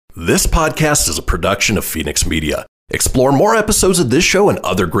This podcast is a production of Phoenix Media. Explore more episodes of this show and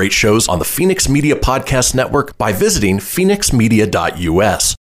other great shows on the Phoenix Media Podcast Network by visiting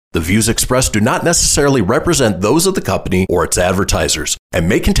phoenixmedia.us. The views expressed do not necessarily represent those of the company or its advertisers and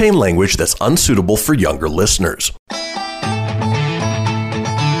may contain language that's unsuitable for younger listeners.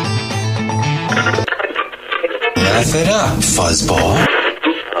 Laugh it up, fuzzball.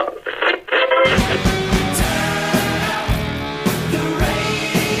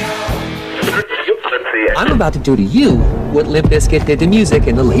 I'm about to do to you what Limp Bizkit did to music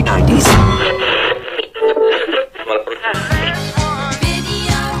in the late 90s.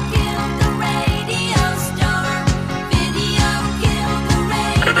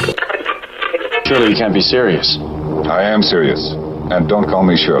 Surely you can't be serious. I am serious. And don't call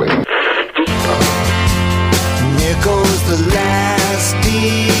me Shirley. Here goes the last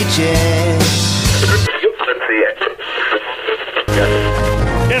DJ.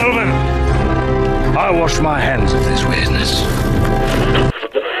 Gentlemen, I wash my hands of this weirdness.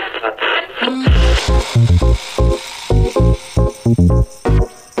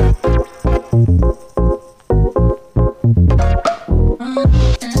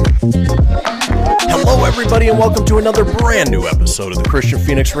 Hello, everybody, and welcome to another brand new episode of the Christian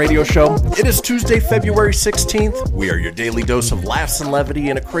Phoenix Radio Show. It is Tuesday, February 16th. We are your daily dose of laughs and levity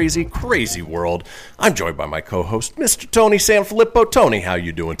in a crazy, crazy world. I'm joined by my co-host, Mr. Tony Sanfilippo. Tony, how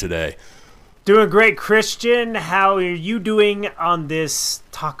you doing today? Doing great, Christian. How are you doing on this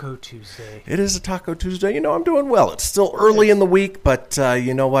Taco Tuesday? It is a Taco Tuesday. You know, I'm doing well. It's still early in the week, but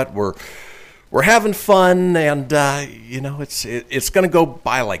you know what? We're having fun, and you know, it's going to go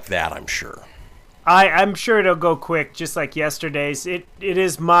by like that, I'm sure. I'm sure it'll go quick, just like yesterday's. It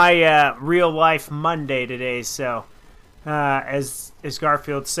is my real life Monday today, so as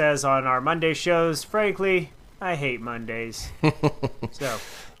Garfield says on our Monday shows, frankly, I hate Mondays. So.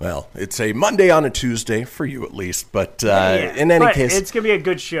 Well, it's a Monday on a Tuesday, for you at least, but in any case... it's going to be a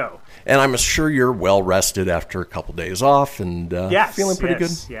good show. And I'm sure you're well-rested after a couple days off and feeling pretty good?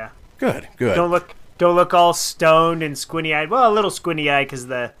 Yeah. Good. Don't look all stoned and squinty-eyed. Well, a little squinty-eyed because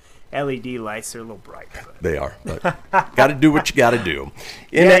the LED lights are a little bright. But. They are, but got to do what you got to do.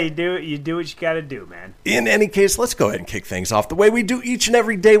 You do what you got to do, man. In any case, let's go ahead and kick things off the way we do each and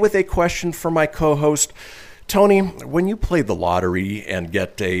every day with a question for my co-host. Tony, when you play the lottery and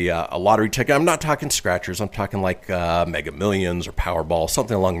get a lottery ticket, I'm not talking scratchers, I'm talking like Mega Millions or Powerball,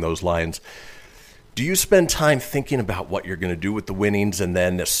 something along those lines. Do you spend time thinking about what you're going to do with the winnings, and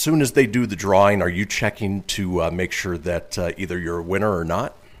then as soon as they do the drawing, are you checking to make sure that either you're a winner or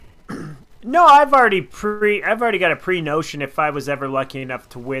not? No, I've already got a pre-notion if I was ever lucky enough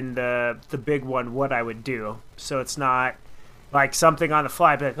to win the big one, what I would do. So it's not like something on the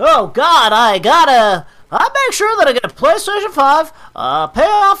fly, but oh God, I make sure that I get a PlayStation 5, pay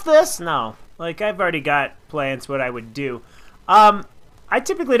off this. No, like I've already got plans what I would do. I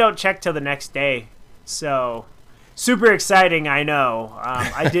typically don't check till the next day, so super exciting, I know.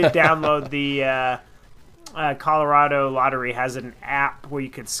 I did download the Colorado Lottery has an app where you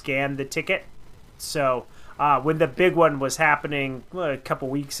could scan the ticket. So when the big one was happening a couple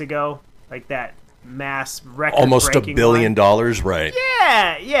weeks ago, like that mass record almost $1 billion, right?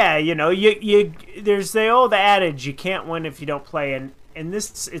 Yeah. You know, you there's the old adage, you can't win if you don't play, and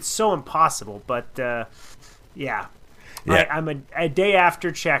this it's so impossible. But yeah. I'm a day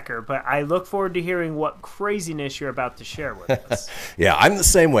after checker, but I look forward to hearing what craziness you're about to share with us. Yeah, I'm the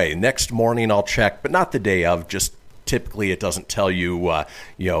same way. Next morning I'll check, but not the day of. Just typically it doesn't tell you,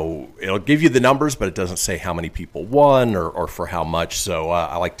 it'll give you the numbers, but it doesn't say how many people won or for how much. So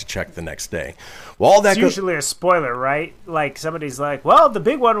I like to check the next day. Well, all that it's usually a spoiler, right? Like somebody's like, well, the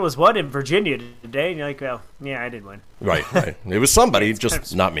big one was won in Virginia today. And you're like, well, yeah, I did win. Right. It was somebody,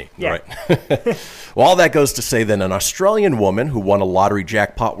 just not me. Yeah. Right. Well, all that goes to say then an Australian woman who won a lottery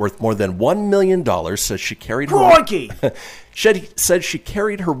jackpot worth more than $1 million says she carried said she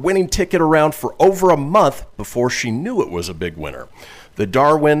carried her winning ticket around for over a month before she knew it was a big winner. The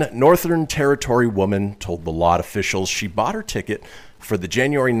Darwin, Northern Territory woman told the lot officials she bought her ticket for the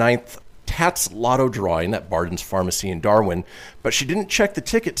January 9th Tats Lotto drawing at Barden's Pharmacy in Darwin, but she didn't check the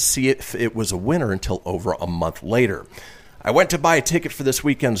ticket to see if it was a winner until over a month later. I went to buy a ticket for this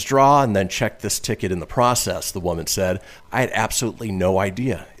weekend's draw and then checked this ticket in the process, the woman said. I had absolutely no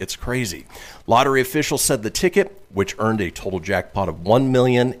idea. It's crazy. Lottery officials said the ticket, which earned a total jackpot of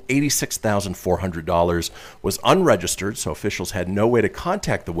 $1,086,400, was unregistered, so officials had no way to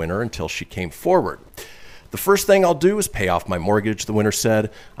contact the winner until she came forward. The first thing I'll do is pay off my mortgage, the winner said.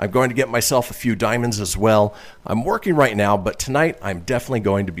 I'm going to get myself a few diamonds as well. I'm working right now, but tonight I'm definitely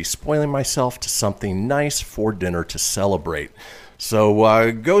going to be spoiling myself to something nice for dinner to celebrate. So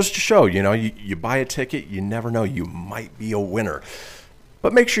it goes to show, you buy a ticket, you never know, you might be a winner.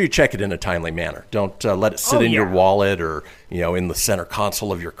 But make sure you check it in a timely manner. Don't let it sit in your wallet or, in the center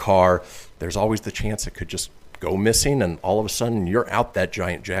console of your car. There's always the chance it could just go missing, and all of a sudden you're out that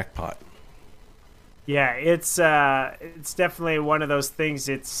giant jackpot. Yeah, it's definitely one of those things.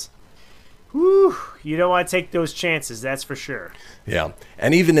 You don't want to take those chances, that's for sure. Yeah,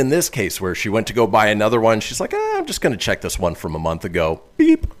 and even in this case where she went to go buy another one, she's like, I'm just going to check this one from a month ago.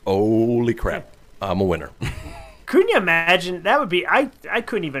 Beep. Holy crap. I'm a winner. Couldn't you imagine? That would be, I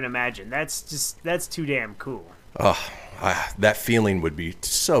couldn't even imagine. That's too damn cool. That feeling would be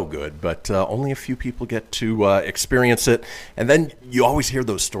so good, but only a few people get to experience it. And then you always hear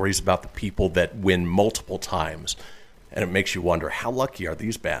those stories about the people that win multiple times, and it makes you wonder, how lucky are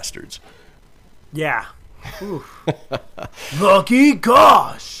these bastards? Yeah. Lucky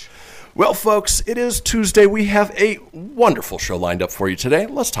gosh. Well, folks, it is Tuesday. We have a wonderful show lined up for you today.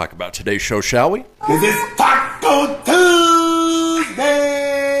 Let's talk about today's show, shall we? It's Taco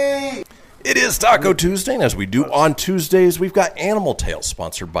Tuesday! It is Taco Tuesday, and as we do on Tuesdays, we've got Animal Tales,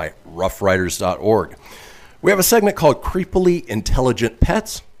 sponsored by roughriders.org. We have a segment called Creepily Intelligent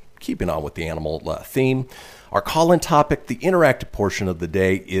Pets, keeping on with the animal theme. Our call-in topic, the interactive portion of the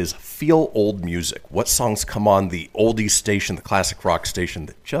day, is Feel Old Music. What songs come on the oldies station, the classic rock station,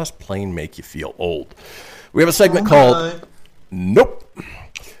 that just plain make you feel old? We have a segment called Nope.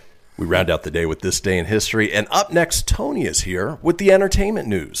 We round out the day with This Day in History. And up next, Tony is here with the entertainment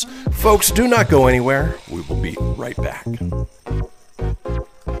news. Folks, do not go anywhere. We will be right back.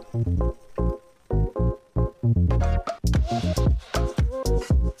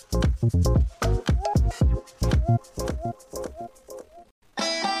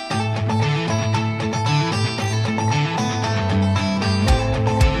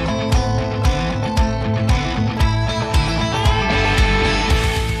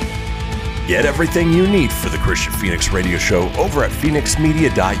 Get everything you need for the Christian Phoenix Radio Show over at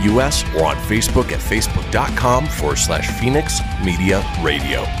phoenixmedia.us or on Facebook at facebook.com/Phoenix Media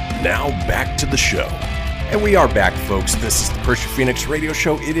Radio. Now back to the show. And we are back, folks. This is the Christian Phoenix Radio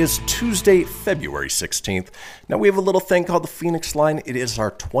Show. It is Tuesday, February 16th. Now, we have a little thing called the Phoenix Line. It is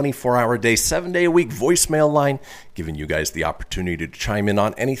our 24-hour-a-day, 7-day-a-week voicemail line, giving you guys the opportunity to chime in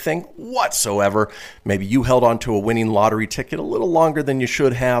on anything whatsoever. Maybe you held on to a winning lottery ticket a little longer than you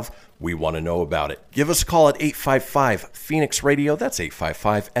should have. We want to know about it. Give us a call at 855-PHOENIX-RADIO. That's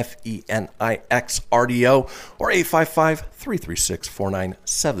 855-FENIX-RDO or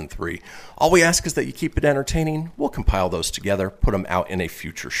 855-336-4973. All we ask is that you keep it entertaining. We'll compile those together, put them out in a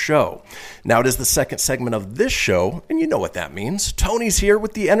future show. Now, it is the second segment of this show, and you know what that means. Tony's here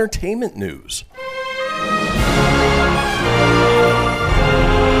with the entertainment news.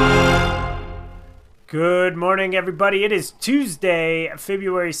 Good morning, everybody. It is Tuesday,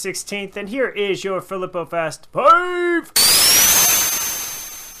 February 16th, and here is your Filippo Fast 5.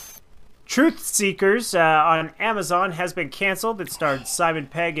 Truth Seekers on Amazon has been canceled. It starred Simon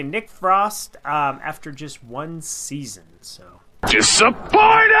Pegg and Nick Frost after just one season. So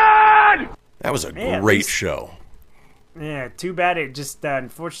disappointed! That was a great show. Yeah, too bad it just,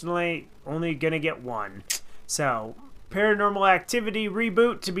 unfortunately, only going to get one. So, Paranormal Activity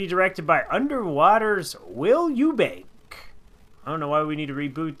reboot to be directed by Underwater's Will Eubank. I don't know why we need to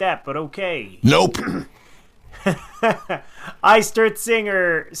reboot that, but okay. Nope. Iced Earth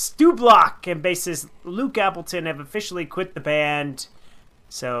singer Stu Block and bassist Luke Appleton have officially quit the band.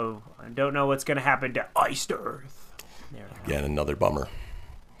 So, I don't know what's going to happen to Iced Earth. Again, another bummer.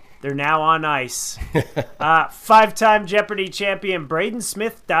 They're now on ice. 5-time Jeopardy champion Braden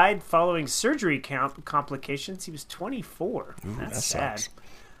Smith died following surgery complications. He was 24. Ooh, That's that sad.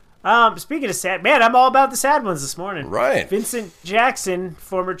 Speaking of sad, man, I'm all about the sad ones this morning. Right. Vincent Jackson,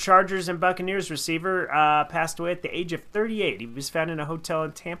 former Chargers and Buccaneers receiver, passed away at the age of 38. He was found in a hotel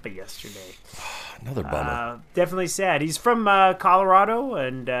in Tampa yesterday. Another bummer. Definitely sad. He's from Colorado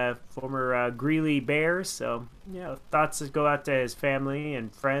and former Greeley Bears. So, thoughts go out to his family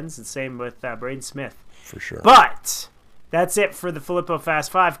and friends, and same with Braden Smith. For sure. But that's it for the Filippo Fast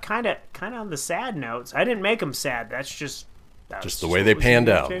 5. Kind of on the sad notes. I didn't make them sad. That's just the way they panned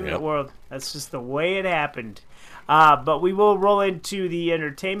out. Yep. World. That's just the way it happened. But we will roll into the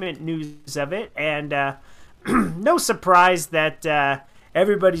entertainment news of it. And no surprise that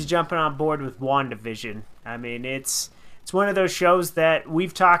everybody's jumping on board with WandaVision. I mean, it's one of those shows that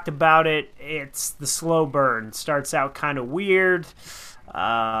we've talked about it. It's the slow burn. Starts out kind of weird.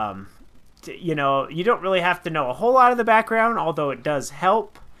 You don't really have to know a whole lot of the background, although it does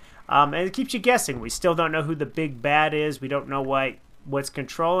help. And it keeps you guessing. We still don't know who the big bad is. We don't know what's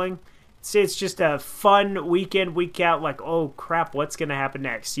controlling. say it's just a fun week in, week out, like, oh crap, what's going to happen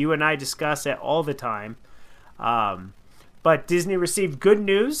next? You and I discuss it all the time. But Disney received good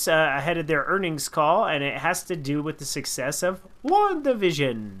news ahead of their earnings call, and it has to do with the success of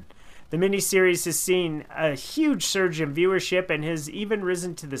WandaVision. The miniseries has seen a huge surge in viewership and has even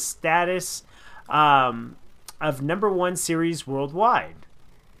risen to the status of #1 series worldwide.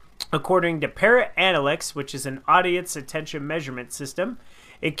 According to Parrot Analytics, which is an audience attention measurement system,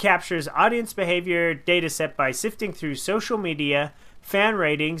 it captures audience behavior data set by sifting through social media, fan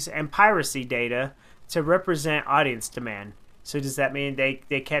ratings, and piracy data to represent audience demand. So does that mean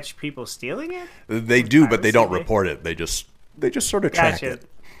they catch people stealing it? They do, but they don't report it. They just sort of track it.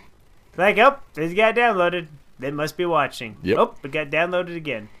 Like, oh, it got downloaded. They must be watching. Yep. Oh, it got downloaded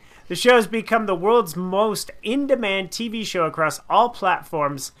again. The show has become the world's most in-demand TV show across all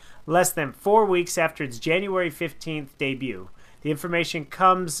platforms less than 4 weeks after its January 15th debut. The information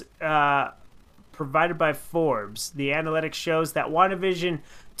comes provided by Forbes. The analytics shows that WandaVision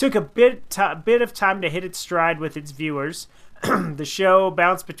took a bit of time to hit its stride with its viewers. The show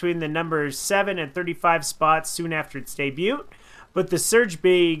bounced between the numbers 7 and 35 spots soon after its debut, but the surge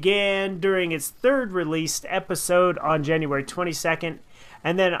began during its third released episode on January 22nd,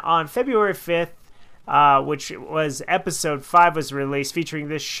 and then on February 5th, which was episode 5, was released, featuring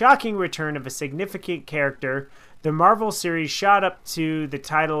the shocking return of a significant character. The Marvel series shot up to the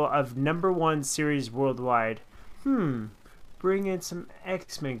title of #1 series worldwide. Bring in some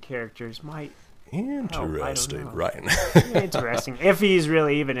X-Men characters might Interesting, right? Interesting. If he's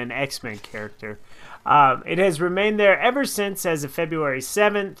really even an X-Men character. It has remained there ever since as of February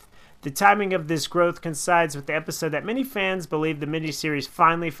 7th. The timing of this growth coincides with the episode that many fans believe the miniseries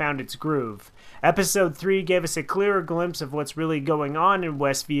finally found its groove. Episode 3 gave us a clearer glimpse of what's really going on in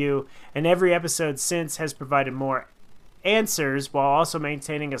Westview, and every episode since has provided more answers while also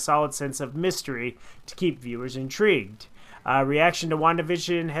maintaining a solid sense of mystery to keep viewers intrigued. Reaction to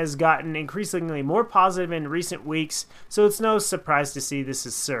WandaVision has gotten increasingly more positive in recent weeks, so it's no surprise to see this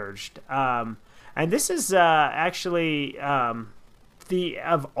has surged. And this is actually,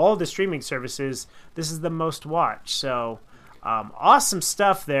 of all the streaming services, this is the most watched. So awesome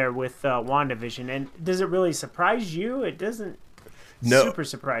stuff there with WandaVision. And does it really surprise you? It doesn't super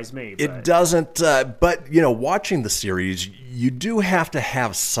surprise me. But. It doesn't, but, watching the series, you do have to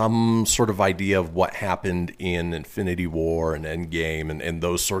have some sort of idea of what happened in Infinity War and Endgame and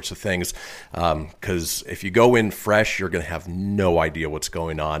those sorts of things, because if you go in fresh, you're going to have no idea what's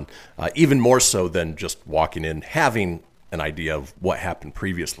going on, even more so than just walking in having an idea of what happened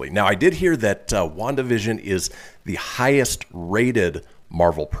previously. Now, I did hear that WandaVision is the highest rated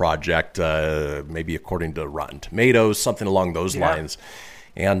Marvel project, maybe according to Rotten Tomatoes, something along those lines.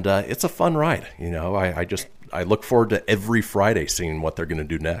 And it's a fun ride. I look forward to every Friday seeing what they're going to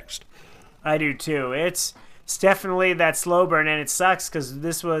do next. I do too. It's definitely that slow burn, and it sucks because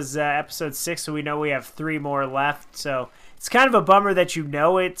this was episode 6, so we know we have 3 more left. So it's kind of a bummer that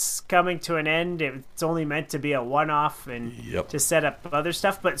it's coming to an end. It's only meant to be a one-off and to set up other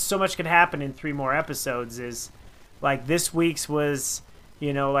stuff, but so much could happen in 3 more episodes. Is like this week's was,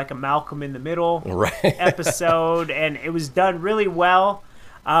 like a Malcolm in the Middle episode, and it was done really well.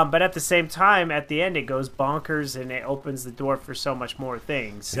 But at the same time, at the end, it goes bonkers, and it opens the door for so much more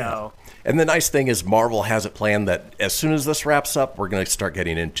things. So, and the nice thing is Marvel has it planned that as soon as this wraps up, we're going to start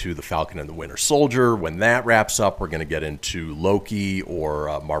getting into the Falcon and the Winter Soldier. When that wraps up, we're going to get into Loki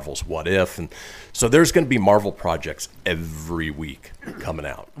or Marvel's What If. And so there's going to be Marvel projects every week coming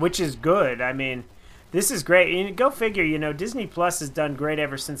out. Which is good. I mean, this is great. Go figure, Disney Plus has done great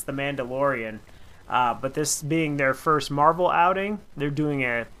ever since The Mandalorian. But this being their first Marvel outing, they're doing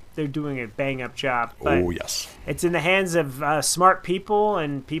a bang up job. But yes, it's in the hands of smart people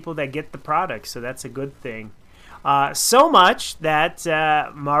and people that get the product, so that's a good thing. So much that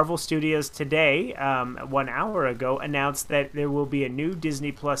Marvel Studios today, 1 hour ago, announced that there will be a new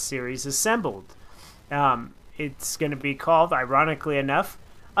Disney Plus series assembled. It's going to be called, ironically enough,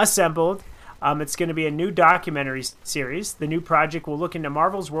 Assembled. It's going to be a new documentary series. The new project will look into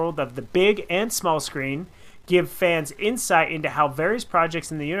Marvel's world of the big and small screen, give fans insight into how various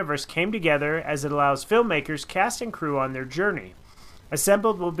projects in the universe came together as it allows filmmakers, cast, and crew on their journey.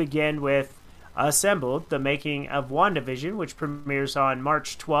 Assembled will begin with Assembled, the making of WandaVision, which premieres on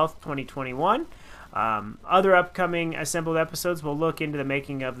March 12th, 2021. Other upcoming Assembled episodes will look into the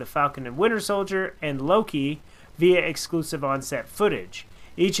making of the Falcon and Winter Soldier and Loki via exclusive on-set footage.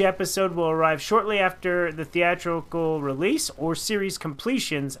 Each episode will arrive shortly after the theatrical release or series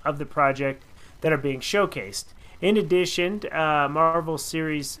completions of the project that are being showcased. In addition, the Marvel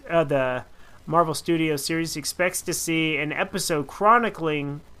Studios series expects to see an episode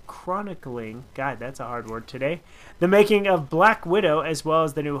chronicling chronicling, God, that's a hard word today, the making of Black Widow, as well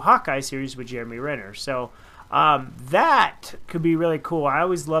as the new Hawkeye series with Jeremy Renner. So that could be really cool. I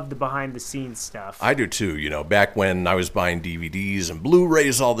always love the behind-the-scenes stuff. I do too. You know, back when I was buying DVDs and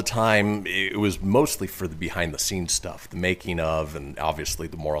Blu-rays all the time, it was mostly for the behind-the-scenes stuff, the making of, and obviously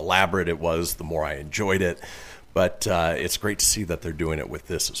the more elaborate it was, the more I enjoyed it. But it's great to see that they're doing it with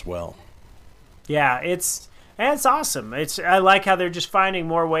this as well. Yeah, it's awesome. I like how they're just finding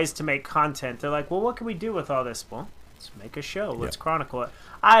more ways to make content. They're like, well, what can we do with all this? Well, let's make a show. Let's chronicle it.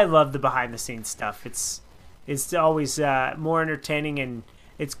 I love the behind-the-scenes stuff. It's always more entertaining, and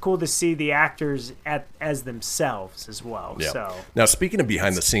it's cool to see the actors as themselves as well. Yeah. So now, speaking of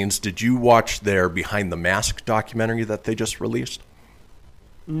behind the scenes, did you watch their Behind the Mask documentary that they just released?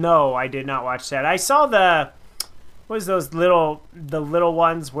 No, I did not watch that. I saw the little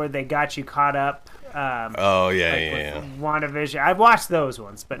ones where they got you caught up. WandaVision. I've watched those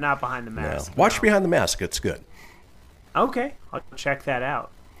ones, but not Behind the Mask. No. Watch Behind the Mask. It's good. Okay, I'll check that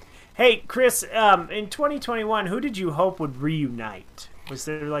out. Hey, Chris, in 2021, who did you hope would reunite? Was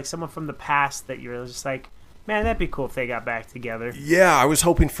there like someone from the past that you were just like, man, that'd be cool if they got back together? Yeah, I was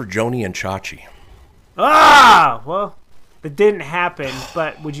hoping for Joni and Chachi. Well, it didn't happen.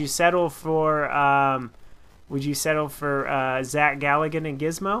 But would you settle for Zach Galligan and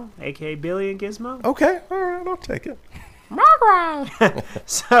Gizmo, aka Billy and Gizmo? Okay, all right, I'll take it.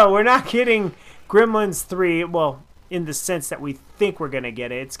 So we're not getting Gremlins 3. Well, in the sense that we think we're going to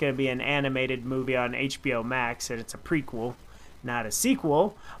get it. It's going to be an animated movie on HBO Max, and it's a prequel, not a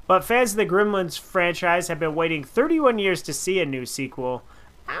sequel. But fans of the Gremlins franchise have been waiting 31 years to see a new sequel.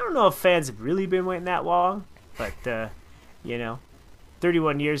 I don't know if fans have really been waiting that long, but,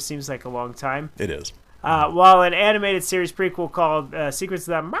 31 years seems like a long time. It is. While an animated series prequel called Secrets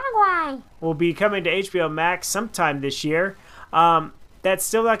of the Mogwai will be coming to HBO Max sometime this year, that's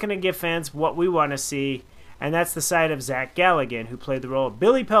still not going to give fans what we want to see. And that's the side of Zach Galligan, who played the role of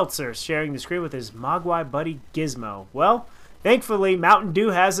Billy Peltzer, sharing the screen with his Mogwai buddy Gizmo. Well, thankfully, Mountain Dew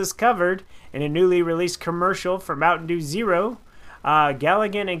has us covered. In a newly released commercial for Mountain Dew Zero,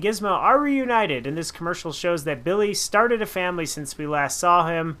 Galligan and Gizmo are reunited, and this commercial shows that Billy started a family since we last saw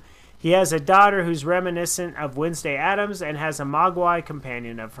him. He has a daughter who's reminiscent of Wednesday Addams and has a Mogwai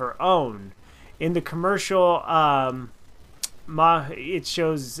companion of her own. In the commercial, it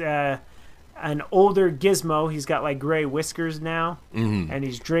shows an older Gizmo. He's got like gray whiskers now, and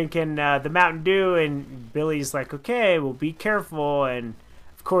he's drinking the Mountain Dew, and Billy's like, okay, well, be careful. And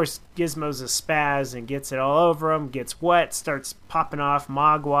of course, Gizmo's a spaz and gets it all over him, gets wet, starts popping off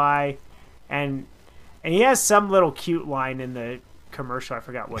Mogwai, and he has some little cute line in the commercial. I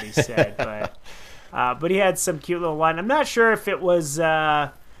forgot what he said, but he had some cute little line. I'm not sure if it was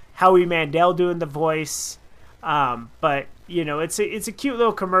Howie Mandel doing the voice, but it's a cute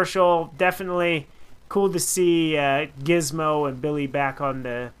little commercial. Definitely cool to see Gizmo and Billy back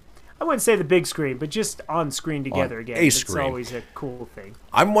on I wouldn't say the big screen, but just on screen together again. It's always a cool thing.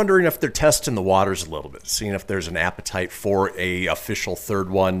 I'm wondering if they're testing the waters a little bit, seeing if there's an appetite for a official third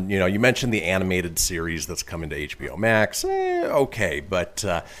one. You mentioned the animated series that's coming to HBO Max. Okay, but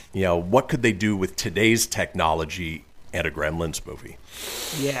what could they do with today's technology and a Gremlins movie?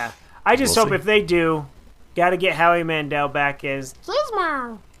 Yeah, I just hope if they do, got to get Howie Mandel back as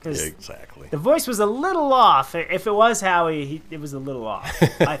Gizmo. Exactly. The voice was a little off. If it was Howie, it was a little off,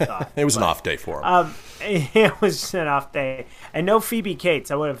 I thought. It was an off day for him. It was an off day. And no Phoebe Cates.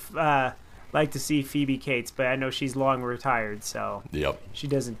 I would have liked to see Phoebe Cates, but I know she's long retired, so she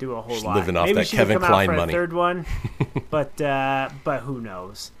doesn't do a whole lot. Living off Maybe that she Kevin come Kline out for money. A third one, but who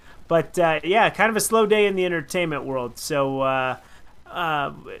knows? But kind of a slow day in the entertainment world. So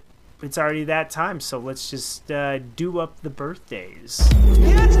it's already that time, so let's just do up the birthdays.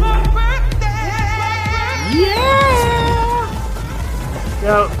 It's my birthday! Yeah!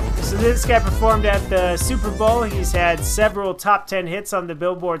 So this guy performed at the Super Bowl. He's had several top 10 hits on the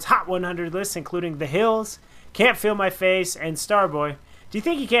Billboard's Hot 100 list, including The Hills, Can't Feel My Face, and Starboy. Do you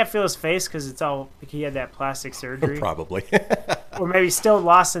think he can't feel his face because it's all like he had that plastic surgery? Probably. Or maybe still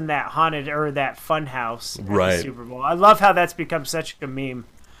lost in that haunted or that fun house at the Super Bowl. I love how that's become such a meme.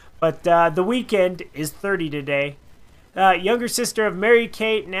 But The Weeknd is 30 today. Younger sister of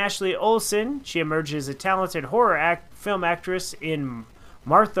Mary-Kate and Ashley Olsen, she emerged as a talented horror film actress in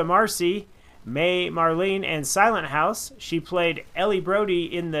Martha Marcy, May Marlene, and Silent House. She played Ellie Brody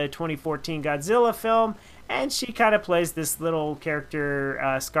in the 2014 Godzilla film, and she kind of plays this little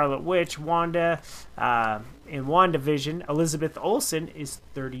character, Scarlet Witch, Wanda, in WandaVision. Elizabeth Olsen is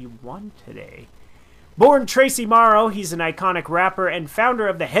 31 today. Born Tracy Morrow, he's an iconic rapper and founder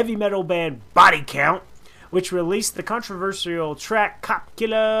of the heavy metal band Body Count. which released the controversial track Cop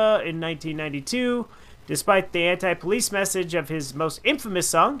Killer in 1992. Despite the anti-police message of his most infamous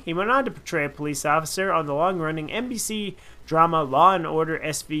song, he went on to portray a police officer on the long-running NBC drama Law & Order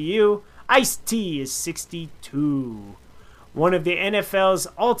SVU. Ice-T is 62. One of the NFL's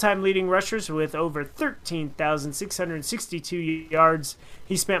all-time leading rushers with over 13,662 yards,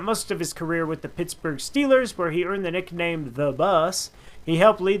 he spent most of his career with the Pittsburgh Steelers, where he earned the nickname The Bus. He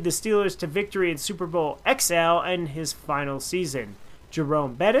helped lead the Steelers to victory in Super Bowl XL in his final season.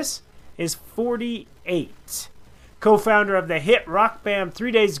 Jerome Bettis is 48. Co-founder of the hit rock band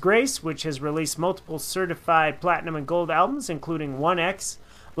 3 Days Grace, which has released multiple certified platinum and gold albums, including 1X,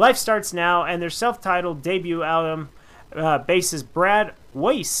 Life Starts Now, and their self-titled debut album, bassist Brad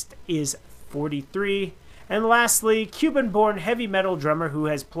Waste is 43. And lastly, Cuban-born heavy metal drummer who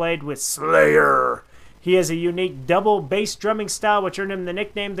has played with Slayer. He has a unique double bass drumming style, which earned him the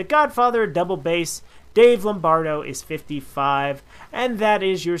nickname The Godfather of Double Bass. Dave Lombardo is 55. And that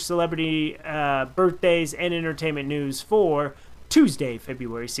is your celebrity birthdays and entertainment news for Tuesday,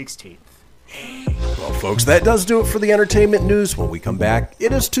 February 16th. Well, folks, that does do it for the entertainment news. When we come back,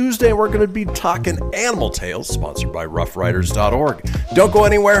 it is Tuesday, and we're going to be talking Animal Tales, sponsored by roughriders.org. Don't go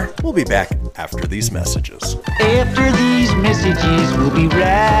anywhere. We'll be back after these messages. After these messages, we'll be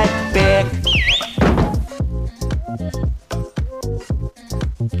right back.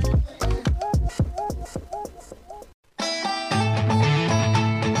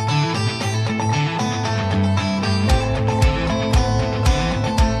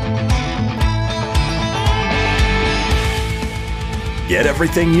 Get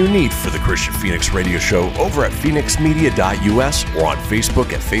everything you need for the Christian Phoenix Radio Show over at phoenixmedia.us or on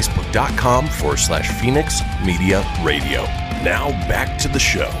Facebook at facebook.com/Phoenix Media Radio. Now back to the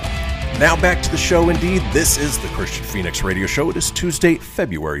show. Indeed. This is the Christian Phoenix Radio Show. It is Tuesday,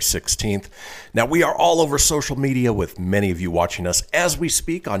 February 16th. Now, we are all over social media with many of you watching us as we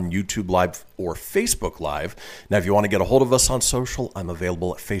speak on YouTube Live or Facebook Live. Now, if you want to get a hold of us on social, I'm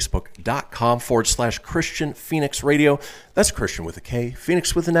available at facebook.com/Christian Phoenix Radio. That's Christian with a K,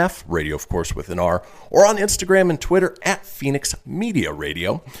 Phoenix with an F, radio, of course, with an R, or on Instagram and Twitter at Phoenix Media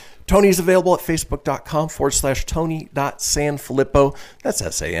Radio. Tony's available at facebook.com/Tony.Sanfilippo. That's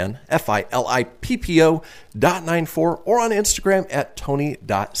SANFILIPPO.94, or on Instagram at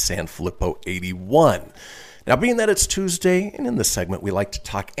Tony.Sanfilippo81. Now, being that it's Tuesday, and in this segment, we like to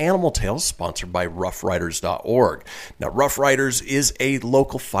talk Animal Tales, sponsored by roughriders.org. Now, Rough Riders is a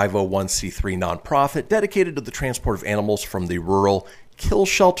local 501c3 nonprofit dedicated to the transport of animals from the rural kill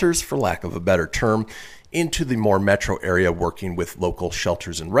shelters, for lack of a better term, into the more metro area, working with local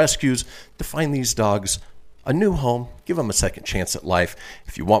shelters and rescues to find these dogs a new home, give them a second chance at life.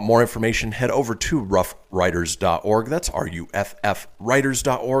 If you want more information, head over to roughriders.org. That's RUFF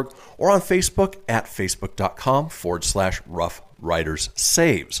Riders.org, or on Facebook at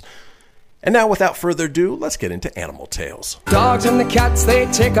facebook.com/roughriderssaves. And now, without further ado, let's get into Animal Tales. Dogs and the cats, they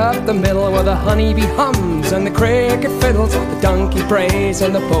take up the middle, where the honeybee hums and the cricket fiddles, the donkey brays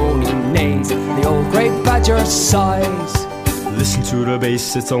and the pony neighs, the old grey badger sighs. Listen to the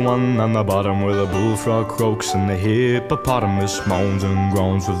bass, it's the one on the bottom, where the bullfrog croaks and the hippopotamus moans and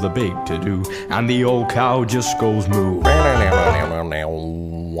groans with the big to-do, and the old cow just goes moo.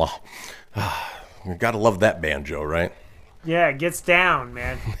 You gotta love that banjo, right? Yeah, it gets down,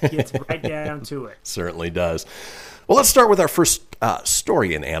 man. It gets right down to it. Certainly does. Well, let's start with our first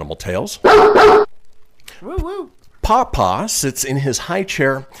story in Animal Tales. Woo-woo. Pawpaw sits in his high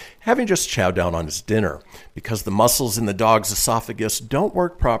chair, having just chowed down on his dinner. Because the muscles in the dog's esophagus don't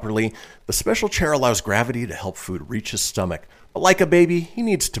work properly, the special chair allows gravity to help food reach his stomach. But like a baby, he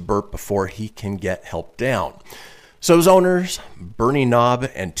needs to burp before he can get help down. So his owners, Bernie Knob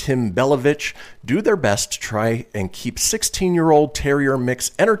and Tim Belovich, do their best to try and keep 16-year-old terrier Mix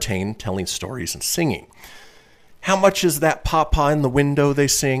entertained, telling stories and singing. How much is that Pawpaw in the window, they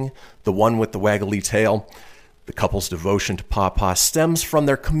sing, the one with the waggly tail? The couple's devotion to Pawpaw stems from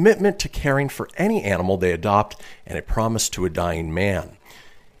their commitment to caring for any animal they adopt and a promise to a dying man.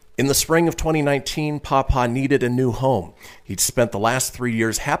 In the spring of 2019, Pawpaw needed a new home. He'd spent the last 3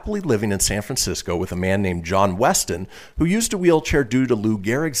 years happily living in San Francisco with a man named John Weston, who used a wheelchair due to Lou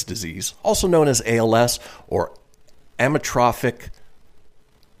Gehrig's disease, also known as ALS, or amyotrophic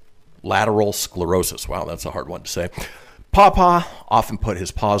lateral sclerosis. Wow, that's a hard one to say. Pawpaw often put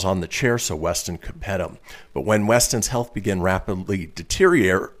his paws on the chair so Weston could pet him. But when Weston's health began rapidly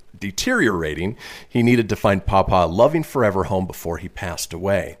deteriorating, he needed to find Pawpaw a loving forever home before he passed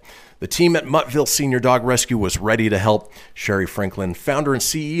away. The team at Muttville Senior Dog Rescue was ready to help. Sherry Franklin, founder and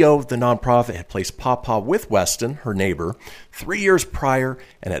CEO of the nonprofit, had placed Pawpaw with Weston, her neighbor, 3 years prior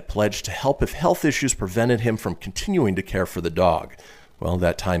and had pledged to help if health issues prevented him from continuing to care for the dog. Well,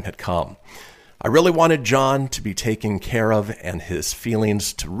 that time had come. I really wanted John to be taken care of and his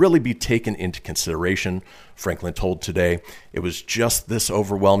feelings to really be taken into consideration, Franklin told Today. It was just this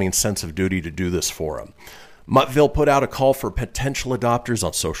overwhelming sense of duty to do this for him. Muttville put out a call for potential adopters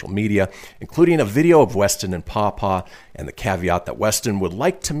on social media, including a video of Weston and Pawpaw, and the caveat that Weston would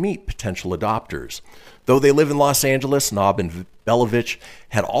like to meet potential adopters. Though they live in Los Angeles, Knob and Belovich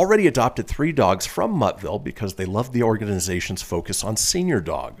had already adopted 3 dogs from Muttville because they loved the organization's focus on senior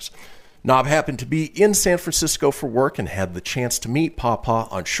dogs. Knob happened to be in San Francisco for work and had the chance to meet Pawpaw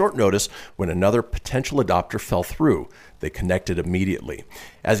on short notice when another potential adopter fell through. They connected immediately.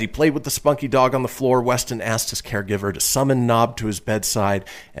 As he played with the spunky dog on the floor, Weston asked his caregiver to summon Knob to his bedside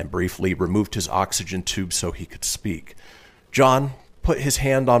and briefly removed his oxygen tube so he could speak. John put his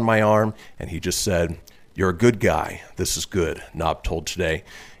hand on my arm and he just said, "You're a good guy. This is good," Knob told Today.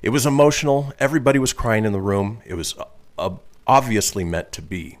 It was emotional. Everybody was crying in the room. It was obviously meant to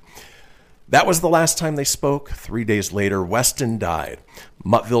be. That was the last time they spoke. 3 days later, Weston died.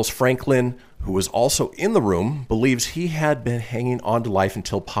 Muttville's Franklin, who was also in the room, believes he had been hanging on to life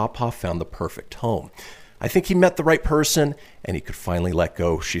until Pawpaw found the perfect home. "I think he met the right person and he could finally let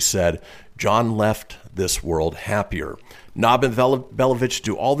go," she said. "John left this world happier." Knob and Belovich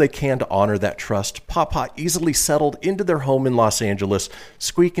do all they can to honor that trust. Pawpaw easily settled into their home in Los Angeles,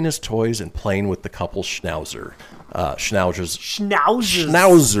 squeaking his toys and playing with the couple's schnauzers. Schnauzers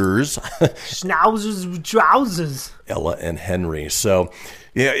with trousers. Ella and Henry. So,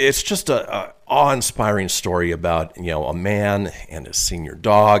 yeah, it's just a awe-inspiring story about, a man and his senior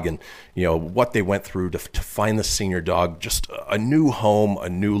dog and, what they went through to find the senior dog just a new home, a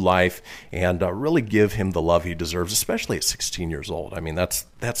new life, and really give him the love he deserves, especially at 16 years old. I mean, that's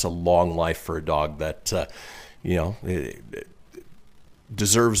a long life for a dog that, it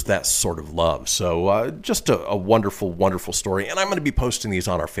deserves that sort of love. So just a wonderful, wonderful story. And I'm going to be posting these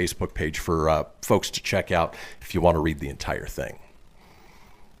on our Facebook page for folks to check out if you want to read the entire thing.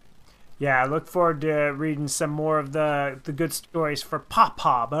 Yeah, I look forward to reading some more of the good stories for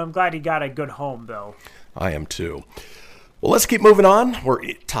Pawpaw, but I'm glad he got a good home, though. I am, too. Well, let's keep moving on.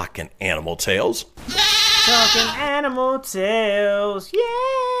 We're talking animal tales. Talking animal tales,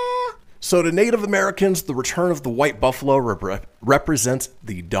 yeah! So to Native Americans, the return of the white buffalo represents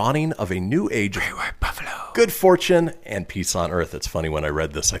the dawning of a new age of white buffalo, good fortune, and peace on earth. It's funny, when I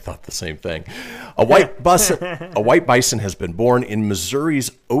read this, I thought the same thing. A white bison has been born in Missouri's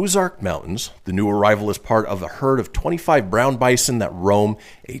Ozark Mountains. The new arrival is part of a herd of 25 brown bison that roam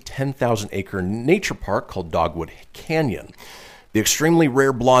a 10,000-acre nature park called Dogwood Canyon. The extremely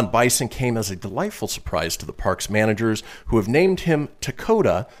rare blonde bison came as a delightful surprise to the park's managers, who have named him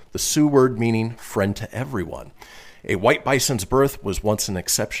Takota, the Sioux word meaning friend to everyone. A white bison's birth was once an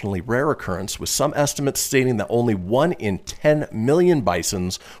exceptionally rare occurrence, with some estimates stating that only 1 in 10 million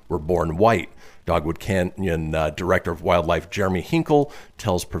bisons were born white. Dogwood Canyon Director of Wildlife Jeremy Hinkle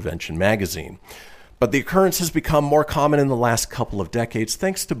tells Prevention Magazine. But the occurrence has become more common in the last couple of decades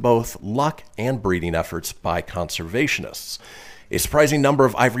thanks to both luck and breeding efforts by conservationists. A surprising number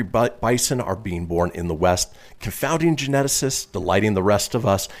of ivory bison are being born in the West, confounding geneticists, delighting the rest of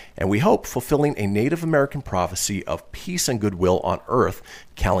us, and we hope fulfilling a Native American prophecy of peace and goodwill on Earth,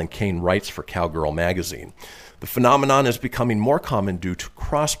 Callan Kane writes for Cowgirl magazine. The phenomenon is becoming more common due to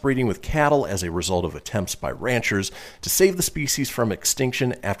crossbreeding with cattle as a result of attempts by ranchers to save the species from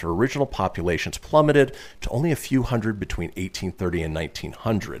extinction after original populations plummeted to only a few hundred between 1830 and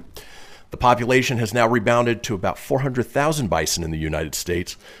 1900. The population has now rebounded to about 400,000 bison in the United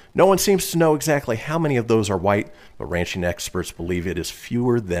States. No one seems to know exactly how many of those are white, but ranching experts believe it is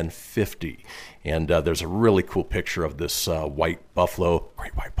fewer than 50. And there's a really cool picture of this great white buffalo,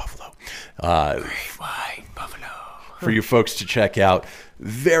 for you folks to check out.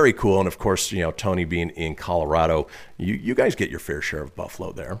 Very cool. And of course, Tony being in Colorado, you guys get your fair share of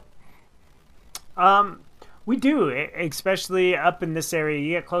buffalo there. We do, especially up in this area.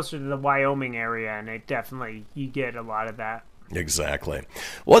 You get closer to the Wyoming area, and you get a lot of that. Exactly.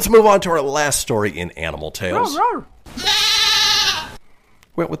 Well, let's move on to our last story in Animal Tales. Roar, roar.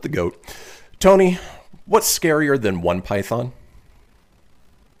 Went with the goat. Tony, what's scarier than one python?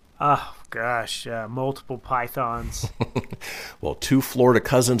 Oh, gosh, multiple pythons. Well, 2 Florida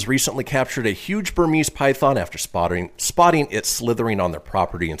cousins recently captured a huge Burmese python after spotting it slithering on their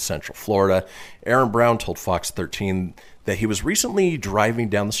property in Central Florida. Aaron Brown told Fox 13 that he was recently driving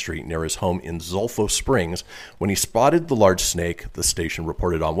down the street near his home in Zolfo Springs when he spotted the large snake, the station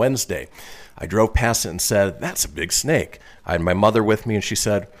reported on Wednesday. I drove past it and said, "That's a big snake." I had my mother with me, and she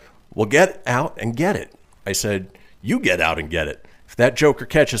said, "Well, get out and get it." I said, "You get out and get it. If that joker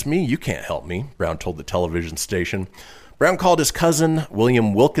catches me, you can't help me," Brown told the television station. Brown called his cousin,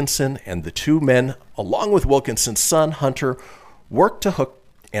 William Wilkinson, and the two men, along with Wilkinson's son, Hunter, worked to hook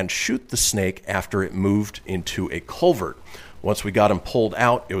and shoot the snake after it moved into a culvert. Once we got him pulled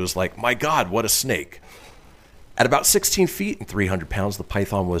out, it was like, my God, what a snake. At about 16 feet and 300 pounds, the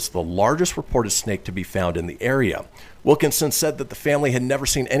python was the largest reported snake to be found in the area. Wilkinson said that the family had never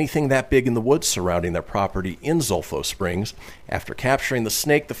seen anything that big in the woods surrounding their property in Zolfo Springs. After capturing the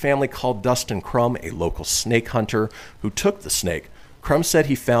snake, the family called Dustin Crum, a local snake hunter, who took the snake. Crum said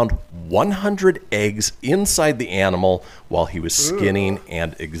he found 100 eggs inside the animal while he was skinning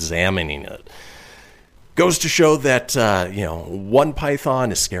and examining it. Goes to show that, one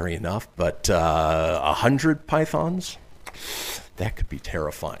python is scary enough, but 100 pythons, that could be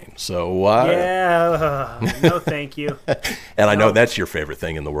terrifying. So, no, thank you. And I know that's your favorite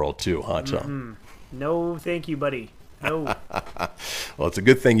thing in the world, too, huh, Tom? No, thank you, buddy. No. Well, it's a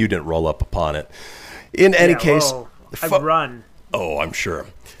good thing you didn't roll up upon it. In any case... I'd run. Oh, I'm sure.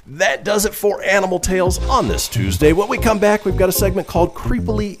 That does it for Animal Tales on this Tuesday. When we come back, we've got a segment called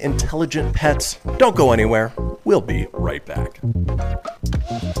Creepily Intelligent Pets. Don't go anywhere. We'll be right back.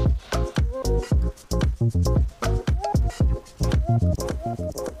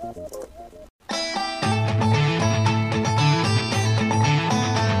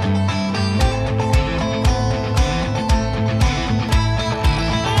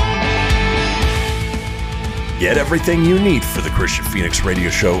 Get everything you need for the Christian Phoenix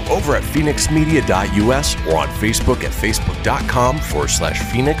Radio Show over at phoenixmedia.us or on Facebook at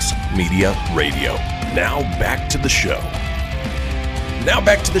facebook.com/Phoenix Media Radio. Now back to the show.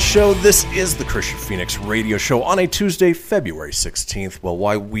 This is the Christian Phoenix Radio Show on a Tuesday, February 16th. Well,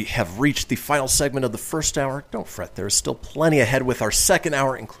 while we have reached the final segment of the first hour, don't fret, there is still plenty ahead with our second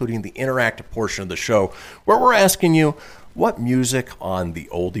hour, including the interactive portion of the show, where we're asking you, what music on the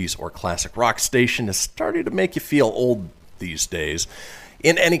oldies or classic rock station is starting to make you feel old these days?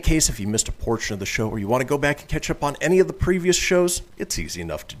 In any case, if you missed a portion of the show or you want to go back and catch up on any of the previous shows, it's easy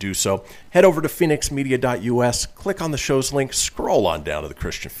enough to do so. Head over to phoenixmedia.us, click on the show's link, scroll on down to the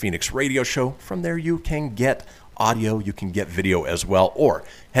Christian Phoenix Radio Show. From there, you can get audio, you can get video as well, or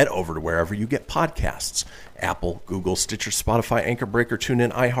head over to wherever you get podcasts. Apple, Google, Stitcher, Spotify, Anchor Breaker,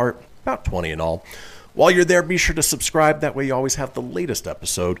 TuneIn, iHeart, about 20 in all. While you're there, be sure to subscribe. That way you always have the latest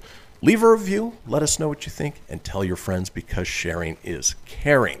episode. Leave a review, let us know what you think, and tell your friends because sharing is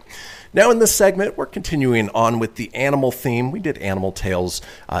caring. Now in this segment, we're continuing on with the animal theme. We did Animal Tales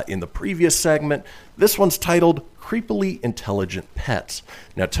in the previous segment. This one's titled Creepily Intelligent Pets.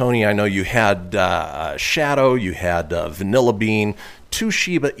 Now, Tony, I know you had Shadow, you had Vanilla Bean, 2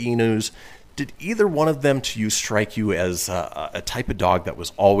 Shiba Inus. Did either one of them to you strike you as a type of dog that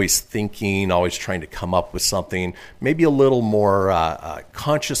was always thinking, always trying to come up with something, maybe a little more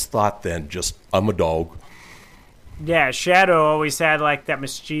conscious thought than just, I'm a dog? Yeah, Shadow always had like that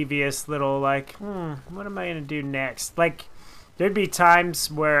mischievous little like, what am I going to do next? Like, there'd be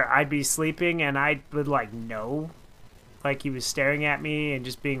times where I'd be sleeping and I would like know, like he was staring at me and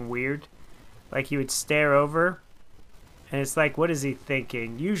just being weird. Like he would stare over. And it's like, what is he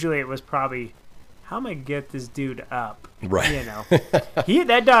thinking? Usually it was probably, how am I going to get this dude up? Right. You know.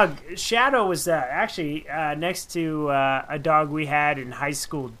 That dog, Shadow, was actually next to a dog we had in high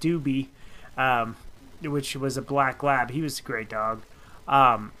school, Doobie, which was a black lab. He was a great dog.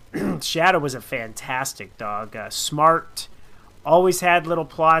 Shadow was a fantastic dog. Smart, always had little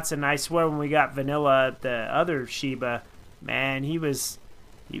plots. And I swear when we got Vanilla, the other Shiba, man, he was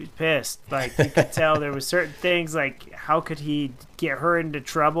pissed. Like, you could tell there was certain things like, how could he get her into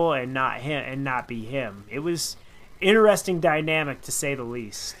trouble and not him and not be him? It was interesting dynamic, to say the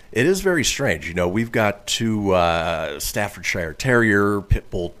least. It is very strange. You know, we've got 2 Staffordshire Terrier pit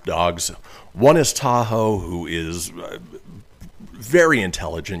bull dogs. One is Tahoe, who is very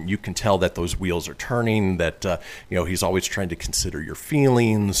intelligent. You can tell that those wheels are turning, that he's always trying to consider your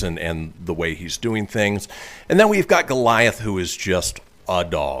feelings and the way he's doing things. And then we've got Goliath, who is just a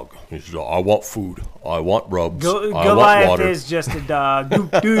dog. He's, I want food. I want rubs. I want Goliath water. is just a dog.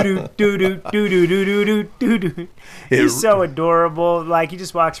 He's so adorable. Like, he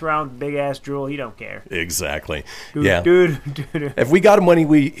just walks around with big ass drool. He don't care. Exactly. Yeah. If we got him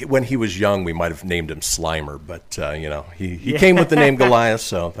when he was young, we might have named him Slimer, but he came with the name Goliath,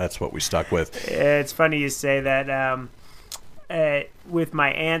 so that's what we stuck with. It's funny you say that. With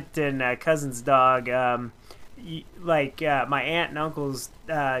my aunt and cousin's dog, my aunt and uncle's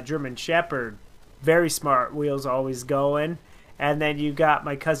German Shepherd, very smart, wheels always going. And then you got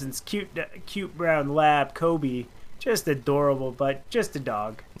my cousin's cute brown lab, Kobe, just adorable, but just a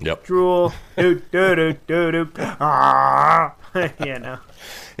dog. Yep. Drool, do.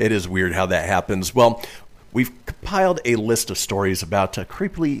 It is weird how that happens. Well, we've compiled a list of stories about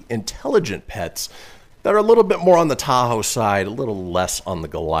creepily intelligent pets that are a little bit more on the Tahoe side, a little less on the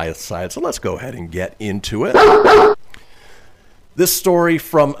Goliath side. So let's go ahead and get into it. This story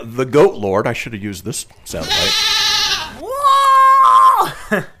from the Goat Lord, I should have used this soundbite,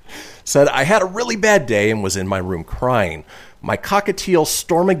 said, I had a really bad day and was in my room crying. My cockatiel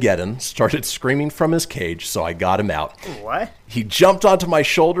Stormageddon started screaming from his cage, so I got him out. What? He jumped onto my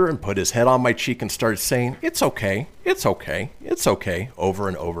shoulder and put his head on my cheek and started saying, it's okay, it's okay, it's okay, over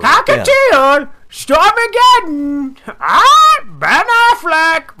and over again. Cockatiel Stormageddon! Ben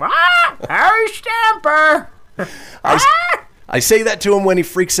Affleck! Harry Stamper! I say that to him when he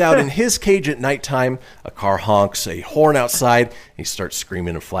freaks out in his cage at nighttime. A car honks, a horn outside, and he starts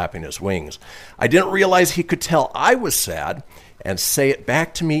screaming and flapping his wings. I didn't realize he could tell I was sad and say it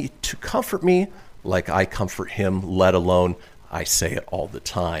back to me to comfort me like I comfort him, let alone I say it all the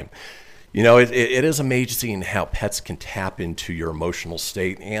time. You know, it is amazing how pets can tap into your emotional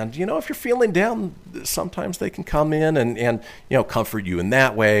state. And, you know, if you're feeling down, sometimes they can come in and comfort you in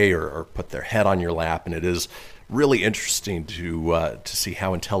that way or put their head on your lap. And it is really interesting to see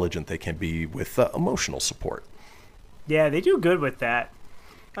how intelligent they can be with emotional support. Yeah, they do good with that.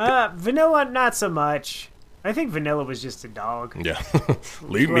 Vanilla, not so much. I think Vanilla was just a dog. Yeah,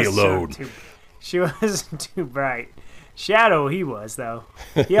 leave me alone. She wasn't too bright. Shadow, he was, though.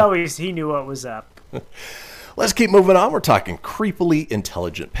 He knew what was up. Let's keep moving on. We're talking creepily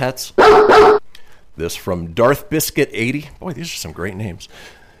intelligent pets. This from Darth Biscuit 80. Boy, these are some great names.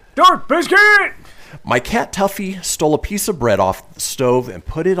 Darth Biscuit! My cat Tuffy stole a piece of bread off the stove and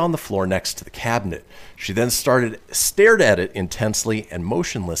put it on the floor next to the cabinet. She then stared at it intensely and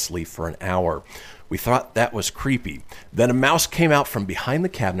motionlessly for an hour. We thought that was creepy. Then a mouse came out from behind the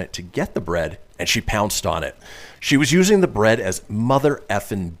cabinet to get the bread, and she pounced on it. She was using the bread as mother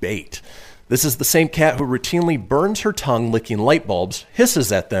effing bait. This is the same cat who routinely burns her tongue licking light bulbs,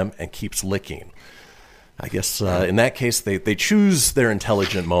 hisses at them, and keeps licking. I guess in that case, they choose their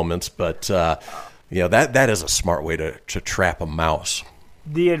intelligent moments, but that is a smart way to trap a mouse.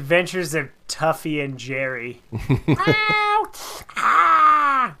 The Adventures of Tuffy and Jerry.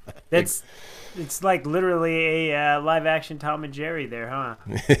 It's like literally a live-action Tom and Jerry there, huh?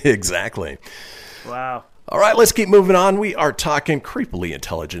 Exactly. Wow. All right, let's keep moving on. We are talking creepily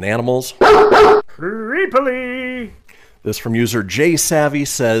intelligent animals. Creepily! This from user Jay Savvy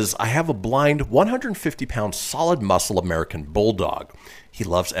says, I have a blind 150-pound solid muscle American bulldog. He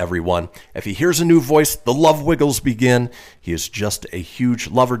loves everyone. If he hears a new voice, the love wiggles begin. He is just a huge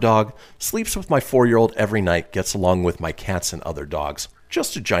lover dog, sleeps with my 4-year-old every night, gets along with my cats and other dogs.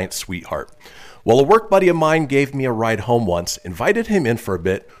 Just a giant sweetheart. Well, a work buddy of mine gave me a ride home once, invited him in for a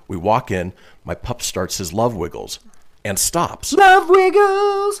bit. We walk in. My pup starts his love wiggles and stops. Love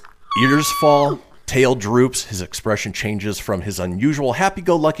wiggles! Ears fall, tail droops. His expression changes from his unusual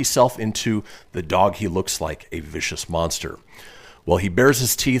happy-go-lucky self into the dog he looks like, a vicious monster. Well, he bares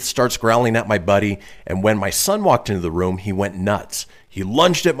his teeth, starts growling at my buddy, and when my son walked into the room, he went nuts. He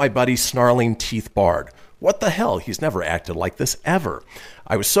lunged at my buddy, snarling, teeth bared. What the hell? He's never acted like this ever.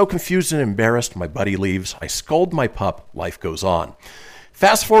 I was so confused and embarrassed. My buddy leaves. I scold my pup. Life goes on.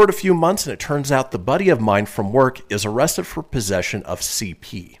 Fast forward a few months, and it turns out the buddy of mine from work is arrested for possession of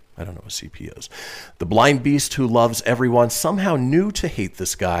CP. I don't know what CP is. The blind beast who loves everyone somehow knew to hate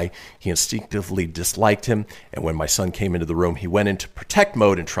this guy. He instinctively disliked him, and when my son came into the room, he went into protect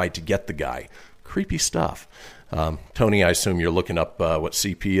mode and tried to get the guy. Creepy stuff. Tony, I assume you're looking up what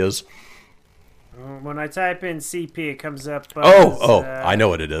CP is? When I type in CP, it comes up. I know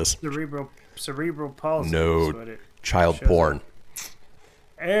what it is. Cerebral palsy. No, child porn. Up.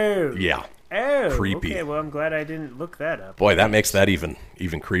 Oh. Yeah. Oh. Creepy. Okay, well, I'm glad I didn't look that up. Boy, that makes that even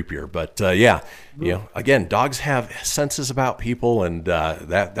creepier. But again, dogs have senses about people, and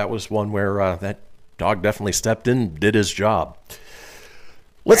that was one where that dog definitely stepped in and did his job.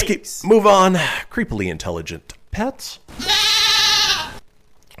 Let's move on. Creepily intelligent pets.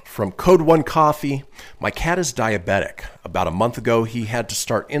 From Code 1 Coffee, my cat is diabetic. About a month ago, he had to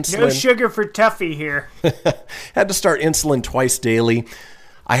start insulin. No sugar for Tuffy here. Had to start insulin twice daily.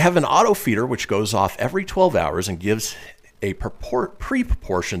 I have an auto feeder which goes off every 12 hours and gives a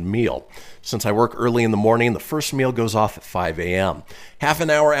pre-proportioned meal. Since I work early in the morning, the first meal goes off at 5 a.m. Half an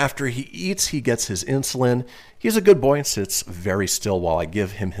hour after he eats, he gets his insulin. He's a good boy and sits very still while I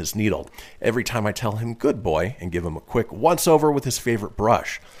give him his needle. Every time I tell him good boy and give him a quick once-over with his favorite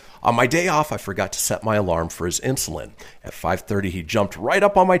brush. On my day off, I forgot to set my alarm for his insulin. At 5:30, he jumped right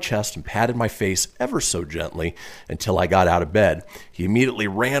up on my chest and patted my face ever so gently until I got out of bed. He immediately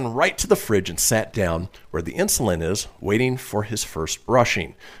ran right to the fridge and sat down where the insulin is, waiting for his first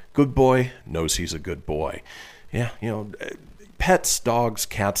brushing. Good boy knows he's a good boy. Yeah, pets, dogs,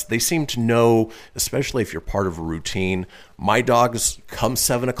 cats, they seem to know, especially if you're part of a routine. My dogs come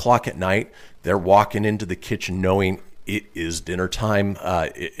 7 o'clock at night, they're walking into the kitchen knowing it is dinner time.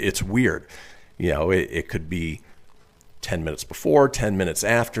 It's weird. It could be 10 minutes before, 10 minutes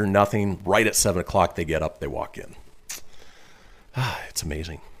after, nothing. Right at 7 o'clock, they get up, they walk in. It's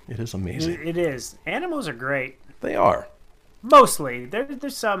amazing. It is amazing. It is. Animals are great. They are. Mostly.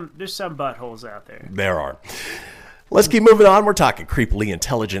 There's some buttholes out there. There are. Let's keep moving on. We're talking creepily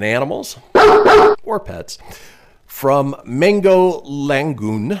intelligent animals or pets. From Mango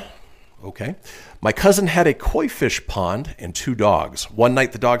Langoon. Okay. My cousin had a koi fish pond and 2 dogs. One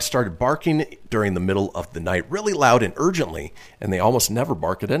night the dogs started barking during the middle of the night really loud and urgently, and they almost never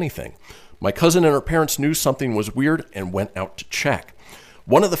bark at anything. My cousin and her parents knew something was weird and went out to check.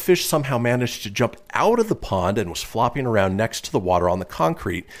 One of the fish somehow managed to jump out of the pond and was flopping around next to the water on the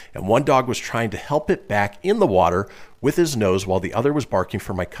concrete, and one dog was trying to help it back in the water with his nose while the other was barking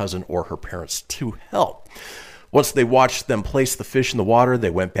for my cousin or her parents to help. Once they watched them place the fish in the water, they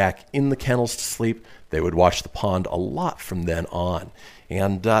went back in the kennels to sleep. They would watch the pond a lot from then on.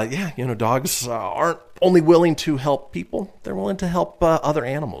 And dogs aren't only willing to help people, they're willing to help other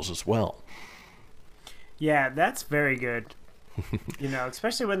animals as well. Yeah, that's very good.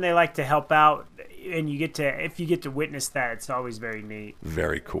 Especially when they like to help out, and if you get to witness that, it's always very neat.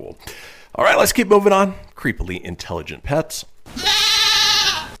 Very cool. All right, let's keep moving on. Creepily intelligent pets.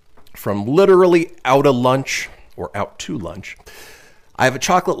 From literally out to lunch. I have a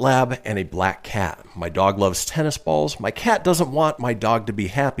chocolate lab and a black cat. My dog loves tennis balls. My cat doesn't want my dog to be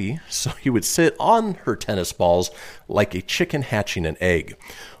happy, so he would sit on her tennis balls like a chicken hatching an egg.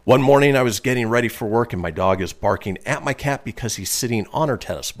 One morning I was getting ready for work and my dog is barking at my cat because he's sitting on her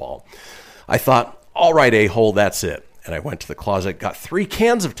tennis ball. I thought, all right, a-hole, that's it. And I went to the closet, got 3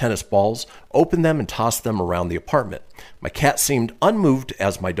 cans of tennis balls, opened them, and tossed them around the apartment. My cat seemed unmoved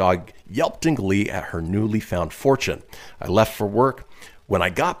as my dog yelped in glee at her newly found fortune. I left for work. When I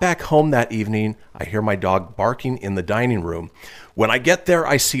got back home that evening, I hear my dog barking in the dining room. When I get there,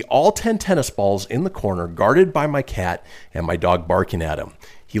 I see all 10 tennis balls in the corner, guarded by my cat, and my dog barking at him.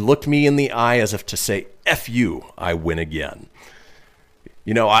 He looked me in the eye as if to say, F you, I win again.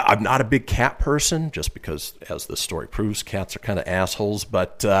 I'm not a big cat person, just because, as the story proves, cats are kind of assholes,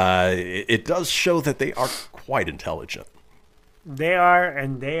 but it does show that they are quite intelligent. They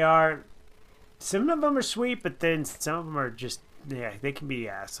are. Some of them are sweet, but then some of them are just, they can be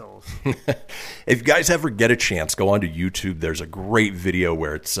assholes. If you guys ever get a chance, go onto YouTube. There's a great video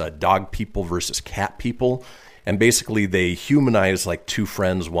where it's dog people versus cat people. And basically they humanize like 2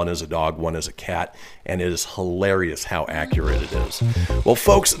 friends, one is a dog, one is a cat, and it is hilarious how accurate it is. Well,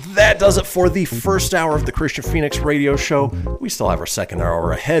 folks, that does it for the first hour of the Christian Phoenix radio show. We still have our second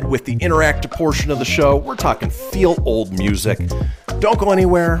hour ahead with the interactive portion of the show. We're talking feel old music. Don't go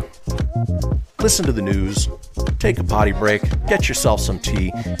anywhere. Listen to the news, take a potty break, get yourself some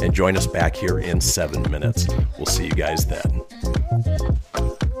tea, and join us back here in 7 minutes. We'll see you guys then.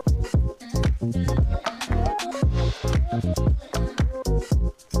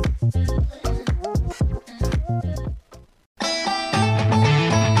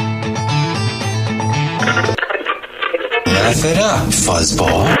 Laugh it up,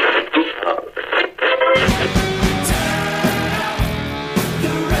 fuzzball.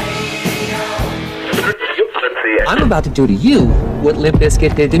 I'm about to do to you what Limp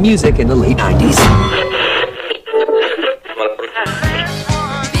Bizkit did to music in the late 90s.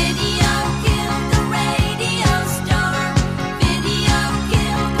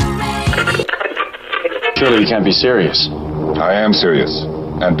 Surely you can't be serious. I am serious.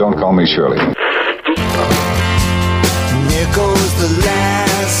 And don't call me Shirley. Here goes the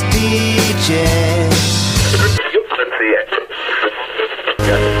last DJ.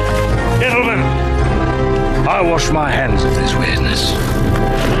 Gentlemen, I wash my hands of this weirdness.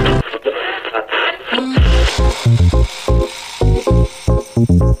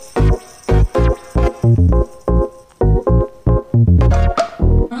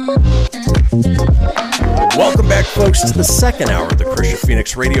 Welcome back, folks, to the second hour of the Christian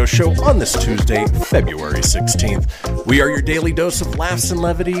Phoenix radio show on this Tuesday, February 16th. We are your daily dose of laughs and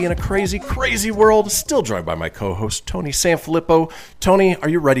levity in a crazy, crazy world. Still joined by my co-host, Tony Sanfilippo. Tony, are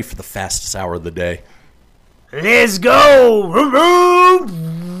you ready for the fastest hour of the day? Let's go.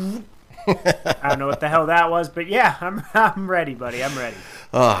 I don't know what the hell that was, but yeah, I'm ready, buddy. I'm ready.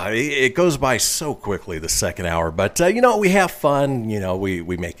 It goes by so quickly, the second hour, but we have fun.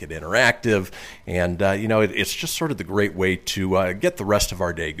 We make it interactive, and it's just sort of the great way to get the rest of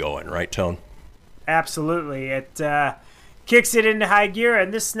our day going, right, Tone? Absolutely. It kicks it into high gear,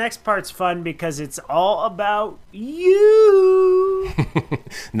 and this next part's fun because it's all about you.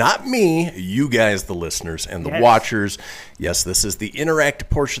 Not me, you guys, the listeners and the watchers. Yes, this is the interactive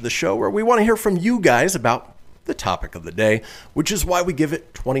portion of the show where we want to hear from you guys about the topic of the day, which is why we give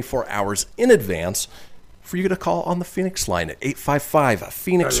it 24 hours in advance for you to call on the Phoenix line at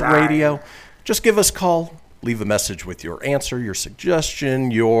 855-PHOENIX-RADIO. Just give us a call. Leave a message with your answer, your suggestion,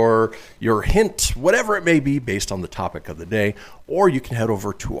 your hint, whatever it may be based on the topic of the day. Or you can head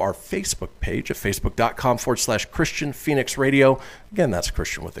over to our Facebook page at facebook.com/Christian Phoenix Radio. Again, that's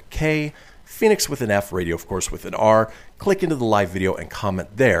Christian with a K, Phoenix with an F, Radio, of course, with an R. Click into the live video and comment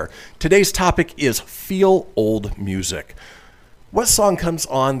there. Today's topic is Feel Old Music. What song comes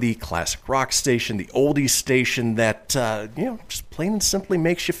on the classic rock station, the oldies station that, just plain and simply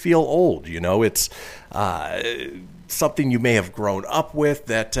makes you feel old? It's something you may have grown up with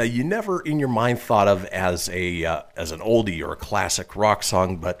that you never in your mind thought of as an oldie or a classic rock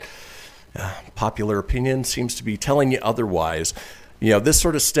song, but popular opinion seems to be telling you otherwise. This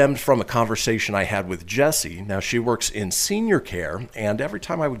sort of stemmed from a conversation I had with Jessie. Now, she works in senior care, and every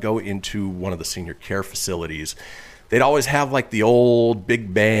time I would go into one of the senior care facilities, they'd always have like the old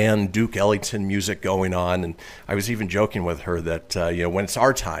big band Duke Ellington music going on. And I was even joking with her that, when it's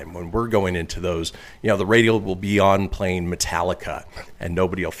our time, when we're going into those, the radio will be on playing Metallica and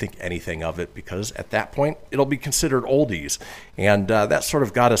nobody will think anything of it because at that point it'll be considered oldies. And that sort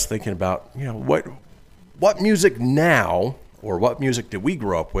of got us thinking about, what music now, or what music did we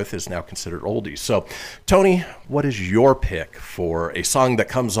grow up with, is now considered oldies. So, Tony, what is your pick for a song that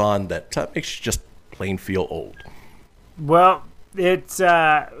comes on that makes you just plain feel old? Well, it's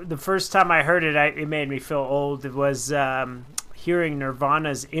the first time I heard it, it made me feel old. It was hearing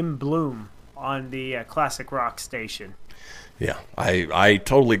Nirvana's "In Bloom" on the classic rock station. Yeah, I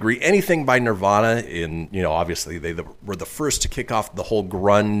totally agree. Anything by Nirvana, obviously they were the first to kick off the whole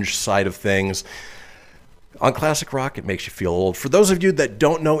grunge side of things. On classic rock, it makes you feel old. For those of you that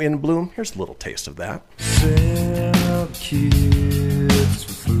don't know In Bloom, here's a little taste of that. Sell kids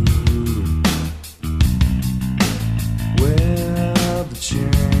for food. Well, the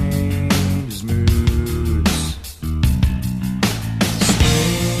change moods.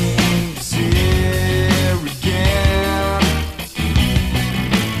 Spring is here again.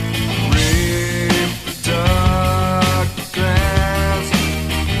 Rip the dark grass.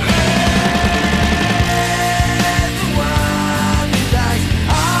 Let the one who likes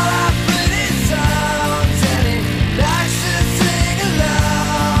all our pretty songs, and he likes to sing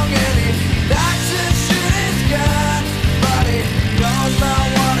along, and he likes to shoot his gun. Knows not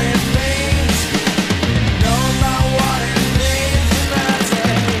what it means. Knows not what it means.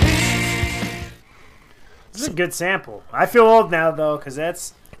 This is a good sample. I feel old now though, because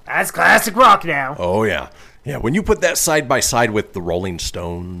that's classic rock now. Oh yeah, when you put that side by side with the Rolling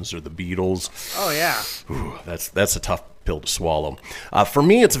Stones or the Beatles, oh yeah, that's a tough pill to swallow. For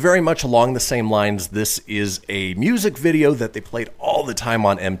me, it's very much along the same lines. This is a music video that they played all the time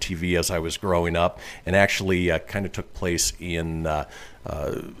on MTV as I was growing up, and actually kind of took place in a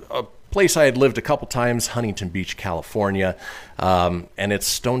place I had lived a couple times, Huntington Beach, California, and it's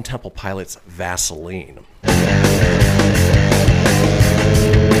Stone Temple Pilots' Vaseline.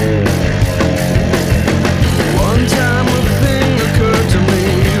 One time a thing occurred to me.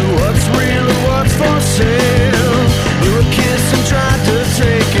 What's real and what's for sale? You a kiss and tried to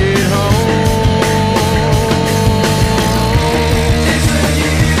take it home. It's a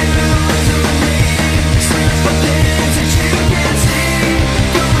you to me. Search for things that you can't see.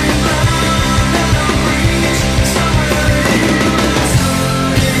 Going round and a reach. Somewhere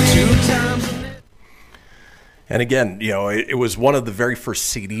you 2 times a minute. And again, it was one of the very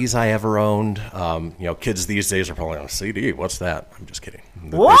first CDs I ever owned. Kids these days are probably on a CD. What's that? I'm just kidding.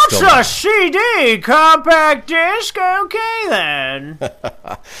 What's a CD? Compact disc? Okay, then.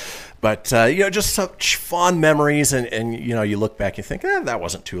 But, just such fond memories. And you look back and think, that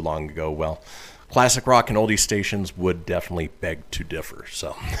wasn't too long ago. Well, classic rock and oldie stations would definitely beg to differ.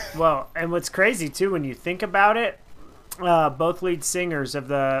 So, well, and what's crazy, too, when you think about it, both lead singers of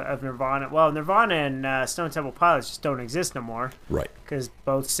Nirvana, well, Nirvana and Stone Temple Pilots just don't exist no more. Right. Because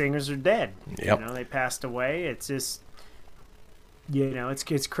both singers are dead. Yep. They passed away. It's just,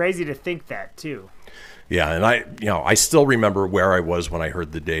 It's crazy to think that too. Yeah, and I still remember where I was when I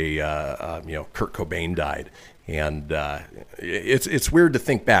heard the day Kurt Cobain died, and it's weird to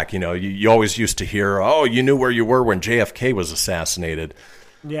think back. You always used to hear, oh, you knew where you were when JFK was assassinated.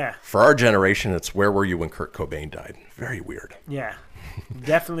 Yeah. For our generation, it's where were you when Kurt Cobain died? Very weird. Yeah.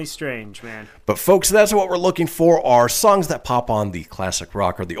 Definitely strange, man. But folks, that's what we're looking for, are songs that pop on the classic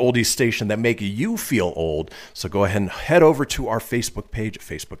rock or the oldies station that make you feel old. So go ahead and head over to our Facebook page at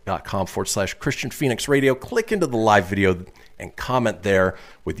facebook.com/Christian Phoenix Radio. Click into the live video and comment there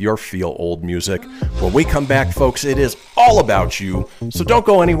with your feel old music. When we come back, folks, it is all about you. So don't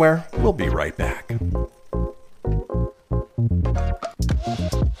go anywhere. We'll be right back.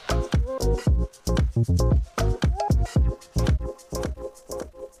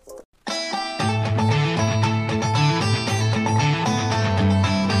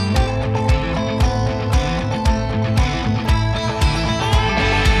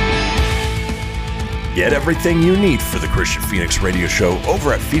 Get everything you need for the Christian Phoenix Radio Show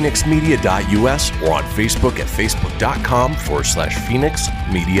over at phoenixmedia.us or on Facebook at facebook.com/Phoenix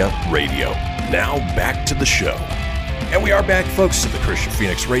Media Radio. Now back to the show. And we are back, folks, to the Christian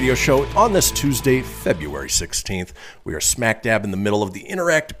Phoenix Radio Show on this Tuesday, February 16th. We are smack dab in the middle of the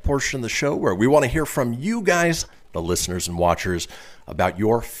interactive portion of the show where we want to hear from you guys, the listeners and watchers, about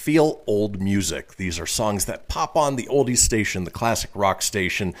your feel old music. These are songs that pop on the oldies station, the classic rock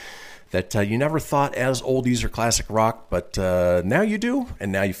station, that you never thought as oldies or classic rock, but now you do,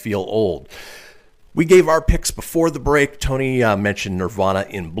 and now you feel old. We gave our picks before the break. Tony mentioned Nirvana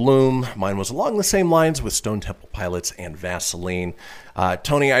in Bloom. Mine was along the same lines with Stone Temple Pilots and Vaseline.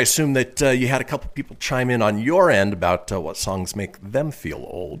 Tony, I assume that you had a couple people chime in on your end about what songs make them feel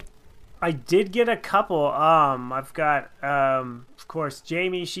old. I did get a couple. I've got, of course,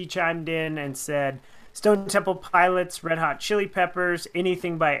 Jamie. She chimed in and said Stone Temple Pilots, Red Hot Chili Peppers,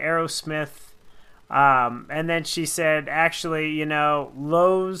 anything by Aerosmith. And then she said, actually,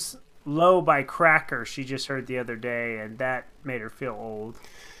 Low by Cracker, she just heard the other day, and that made her feel old.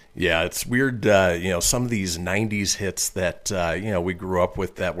 Yeah, it's weird, some of these 90s hits that, we grew up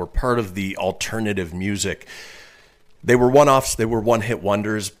with that were part of the alternative music. They were one-offs, they were one-hit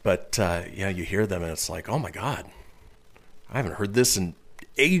wonders, but, you hear them and it's like, oh my God, I haven't heard this in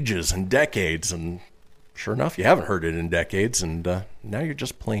ages and decades, and sure enough, you haven't heard it in decades, and now you're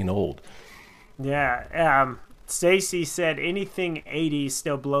just plain old. Yeah, Stacy said anything 80s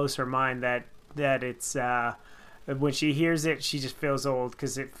still blows her mind, that it's when she hears it, she just feels old,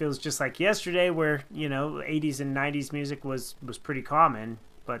 because it feels just like yesterday where, 80s and 90s music was pretty common.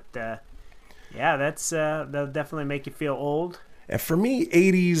 But, that'll definitely make you feel old. And for me,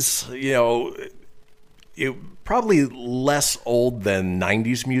 80s, it probably less old than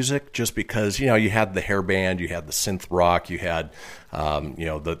 90s music, just because, you had the hair band, you had the synth rock, you had,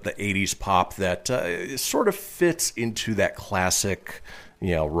 the 80s pop that sort of fits into that classic,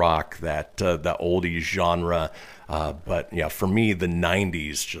 rock, that the oldies genre. But, for me, the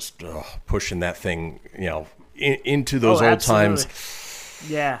 90s, just pushing that thing, into those old times.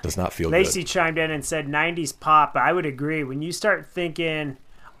 Yeah. Does not feel Lacey good. chimed in and said 90s pop. I would agree. When you start thinking,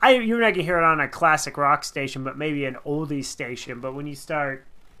 you're not going to hear it on a classic rock station, but maybe an oldie station. But when you start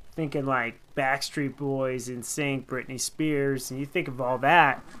thinking like Backstreet Boys, NSYNC, Britney Spears, and you think of all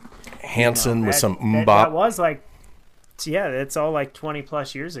that. Hanson with some bop. That was like, it's all like 20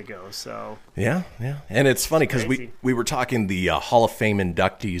 plus years ago. So yeah. And it's funny because we were talking the Hall of Fame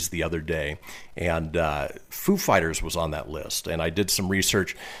inductees the other day, and Foo Fighters was on that list. And I did some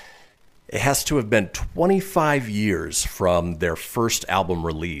research. It has to have been 25 years from their first album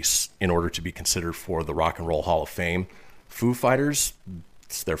release in order to be considered for the Rock and Roll Hall of Fame. Foo Fighters,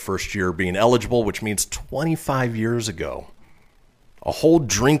 it's their first year being eligible, which means 25 years ago, a whole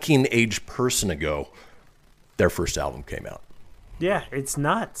drinking age person ago, their first album came out. Yeah, it's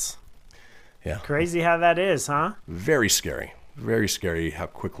nuts. Yeah. Crazy how that is, huh? Very scary. Very scary how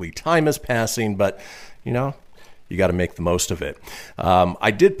quickly time is passing, but, you got to make the most of it.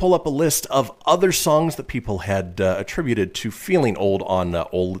 I did pull up a list of other songs that people had attributed to feeling old on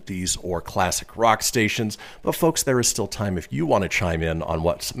oldies or classic rock stations. But folks, there is still time if you want to chime in on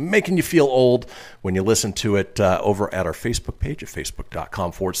what's making you feel old when you listen to it over at our Facebook page at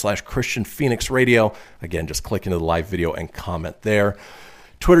facebook.com/Christian Phoenix Radio. Again, just click into the live video and comment there.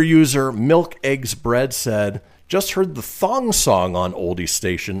 Twitter user Milk Eggs Bread said, just heard the thong song on oldie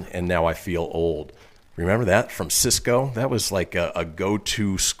station and now I feel old. Remember that from Cisco? That was like a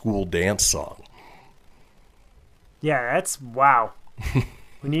go-to school dance song. Yeah, that's wow.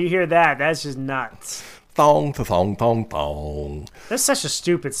 When you hear that, that's just nuts. Thong, thong, thong, thong. That's such a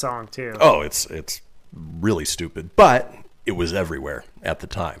stupid song, too. Oh, it's really stupid. But it was everywhere at the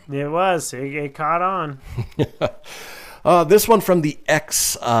time. It was. It caught on. This one from the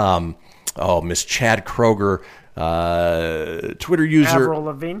Miss Chad Kroger, Twitter user. Avril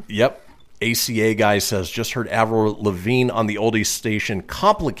Lavigne? Yep. ACA guy says, just heard Avril Lavigne on the oldies station,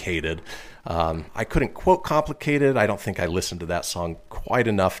 Complicated. I couldn't quote Complicated. I don't think I listened to that song quite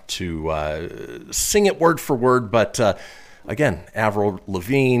enough to sing it word for word. But again, Avril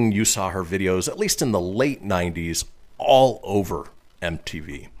Lavigne, you saw her videos, at least in the late 90s, all over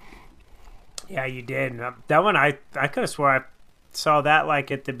MTV. Yeah, you did. That one, I could have swore I saw that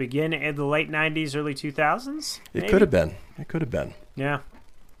like at the beginning of the late 90s, early 2000s. It could have been. It could have been. Yeah.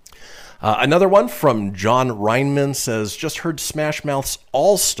 Another one from John Reinman says, just heard Smash Mouth's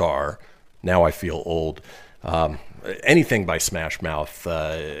All-Star. Now I feel old. Anything by Smash Mouth.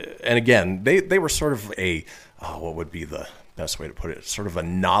 And again, they were sort of what would be the best way to put it? Sort of a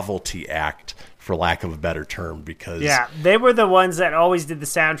novelty act, for lack of a better term, because... Yeah, they were the ones that always did the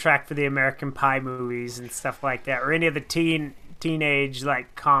soundtrack for the American Pie movies and stuff like that, or any of the teenage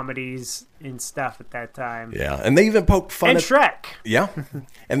like comedies and stuff at that time. Yeah, and they even poked fun at Shrek. Yeah,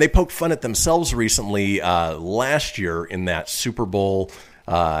 and they poked fun at themselves recently last year in that Super Bowl,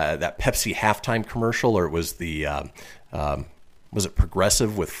 that Pepsi halftime commercial, or it was the was it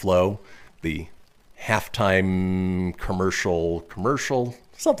Progressive with Flo, the halftime commercial,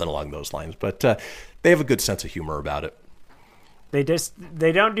 something along those lines. But they have a good sense of humor about it. They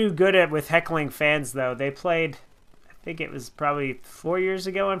don't do good with heckling fans though. They played, I think it was probably 4 years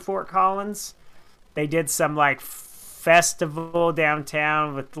ago in Fort Collins. They did some like festival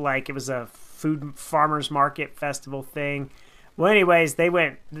downtown with like, it was a food farmers market festival thing. Well, anyways, they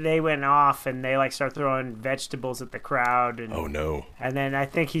went off and they like start throwing vegetables at the crowd. And, oh no! And then I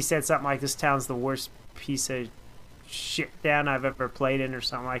think he said something like, "This town's the worst piece of shit town I've ever played in," or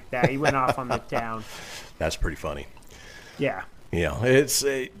something like that. He went off on the town. That's pretty funny. Yeah. Yeah, it's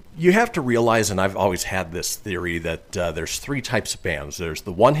you have to realize, and I've always had this theory that there's three types of bands. There's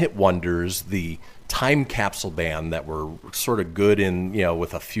the one-hit wonders, the time capsule band that were sort of good in,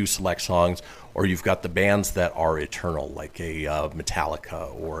 with a few select songs, or you've got the bands that are eternal, like a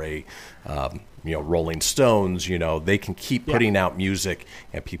Metallica or a Rolling Stones. They can keep putting out music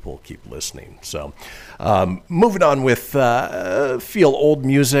and people keep listening. So moving on with Feel Old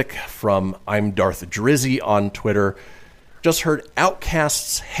music from I'm Darth Drizzy on Twitter. Just heard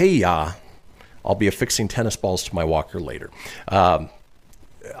Outkast's Hey Ya. I'll be affixing tennis balls to my walker later.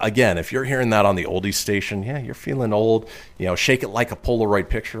 Again, if you're hearing that on the oldies station, yeah, you're feeling old. Shake it like a Polaroid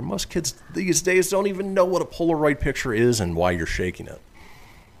picture. Most kids these days don't even know what a Polaroid picture is and why you're shaking it.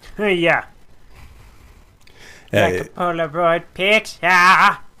 Yeah. Like a Polaroid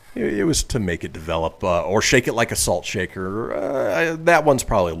picture. It was to make it develop, or shake it like a salt shaker. That one's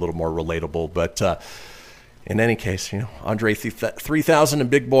probably a little more relatable, but in any case, Andre 3000 and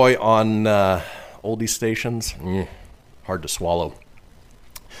Big Boy on oldie stations, hard to swallow.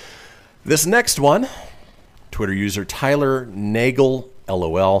 This next one, Twitter user Tyler Nagel,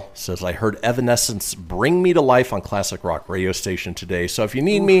 LOL, says, I heard Evanescence Bring Me to Life on Classic Rock radio station today, so if you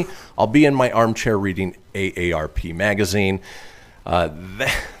need me, I'll be in my armchair reading AARP magazine.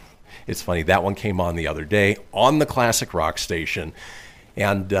 It's funny, that one came on the other day on the Classic Rock station,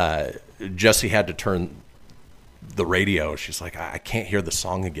 and Jesse had to turn the radio. She's like, I can't hear the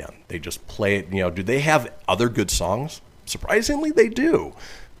song again. They just play it. Do they have other good songs? Surprisingly, they do.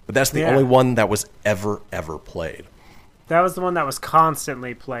 But that's the only one that was ever played. That was the one that was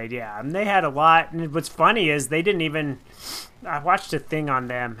constantly played, yeah. And they had a lot. And what's funny is they didn't even... I watched a thing on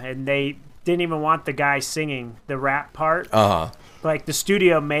them, and they didn't even want the guy singing the rap part. Uh-huh. Like, the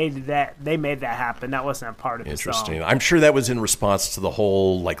studio made that happen. That wasn't a part of the song. Interesting. I'm sure that was in response to the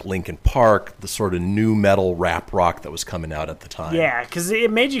whole, like, Linkin Park, the sort of new metal rap rock that was coming out at the time. Yeah, because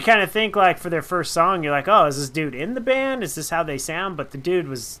it made you kind of think, like, for their first song, you're like, oh, is this dude in the band? Is this how they sound? But the dude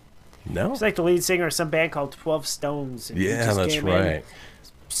was... No. He's like the lead singer of some band called 12 Stones. And yeah, that's right.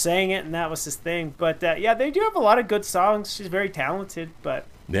 Sang it, and that was his thing. But, yeah, they do have a lot of good songs. She's very talented, but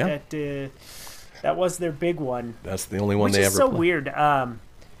that was their big one. That's the only one they ever played. Which is so weird.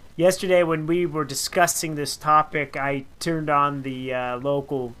 Yesterday when we were discussing this topic, I turned on the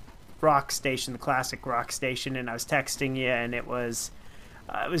local rock station, the classic rock station, and I was texting you, and it was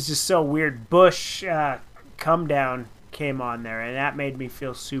just so weird. Bush Come Down came on there, and that made me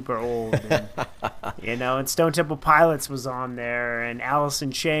feel super old. And, and Stone Temple Pilots was on there, and Alice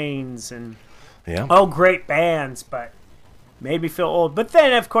in Chains, and all great bands, but made me feel old. But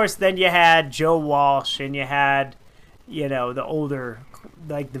then, of course, you had Joe Walsh, and you had, the older,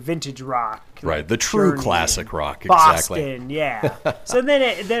 like the vintage rock. Right, like the true classic rock, Boston, exactly. yeah. So then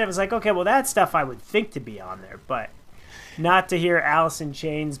it was like, okay, well, that stuff I would think to be on there, but not to hear Alice in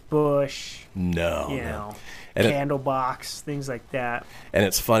Chains, Bush. No. You know, Candlebox, things like that. And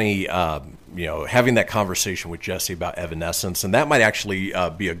it's funny, having that conversation with Jesse about Evanescence, and that might actually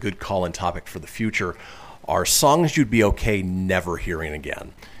be a good call-in topic for the future, are songs you'd be okay never hearing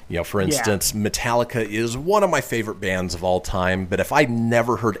again. For instance, Metallica is one of my favorite bands of all time, but if I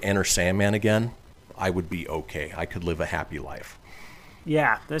never heard Enter Sandman again, I would be okay. I could live a happy life.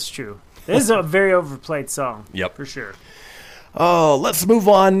 Yeah, that's true. This is a very overplayed song. Yep. For sure. Oh, let's move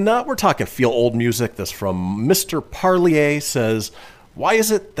on. We're talking feel old music. This from Mr. Parlier says, why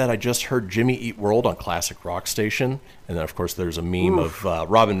is it that I just heard Jimmy Eat World on Classic Rock Station? And then, of course, there's a meme of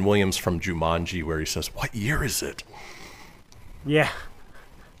Robin Williams from Jumanji where he says, what year is it? Yeah.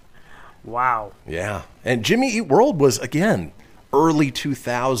 Wow. Yeah. And Jimmy Eat World was, again, early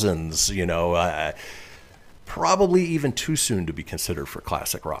 2000s, probably even too soon to be considered for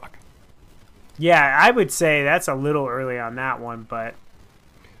classic rock. Yeah, I would say that's a little early on that one, but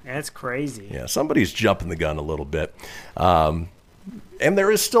that's crazy. Yeah, somebody's jumping the gun a little bit. And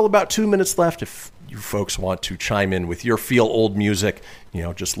there is still about 2 minutes left if you folks want to chime in with your feel old music.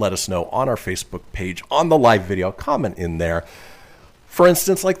 Just let us know on our Facebook page, on the live video. Comment in there. For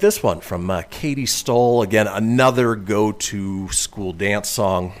instance, like this one from Katie Stoll. Again, another go-to school dance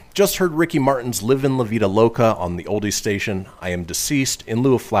song. Just heard Ricky Martin's Livin' La Vida Loca on the oldies station. I am deceased. In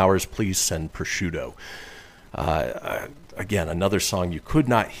lieu of flowers, please send prosciutto. Again, another song you could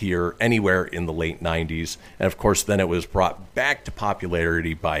not hear anywhere in the late 90s. And, of course, then it was brought back to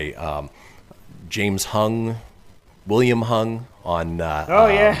popularity by William Hung on...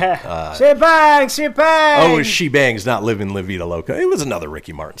 She Bangs, She Bangs! Oh, it was She Bangs, not Livin' La Vida Loca. It was another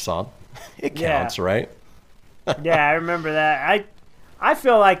Ricky Martin song. It counts, right? Yeah, I remember that. I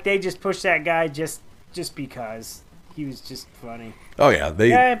feel like they just pushed that guy just because. He was just funny. Oh, yeah.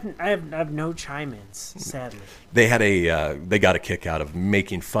 I have no chime-ins, sadly. They had they got a kick out of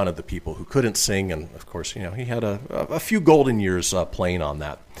making fun of the people who couldn't sing, and, of course, he had a few golden years playing on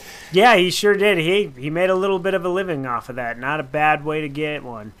that. Yeah, he sure did. He made a little bit of a living off of that. Not a bad way to get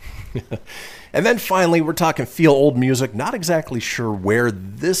one. And then finally, we're talking feel old music. Not exactly sure where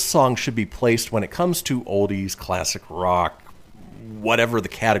this song should be placed when it comes to oldies, classic rock, whatever the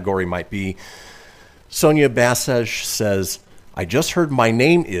category might be. Sonia Bassage says, I just heard My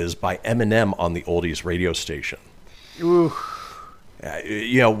Name Is by Eminem on the oldies radio station. Ooh.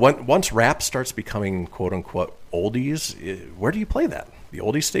 Once rap starts becoming quote-unquote oldies, where do you play that? The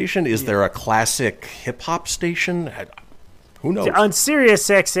oldies station? Is there a classic hip-hop station? Who knows? On Sirius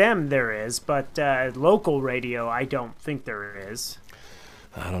XM there is, but local radio I don't think there is.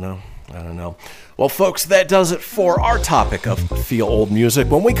 I don't know. Well, folks, that does it for our topic of feel old music.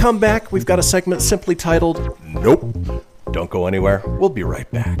 When we come back, we've got a segment simply titled, Nope. Don't go anywhere. We'll be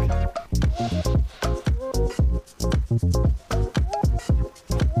right back.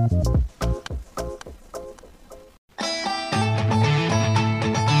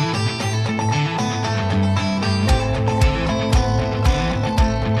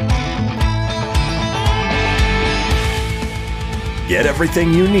 Get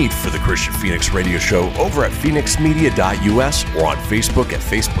everything you need for the Christian Phoenix Radio Show over at phoenixmedia.us or on Facebook at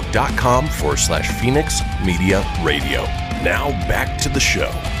facebook.com/Phoenix Media Radio. Now back to the show.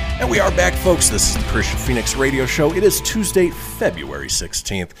 And we are back, folks. This is the Christian Phoenix Radio Show. It is Tuesday, February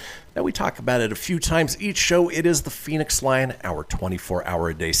 16th. Now, we talk about it a few times each show. It is the Phoenix line, our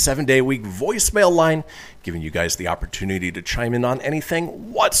 24-hour-a-day, 7-day-a-week voicemail line, giving you guys the opportunity to chime in on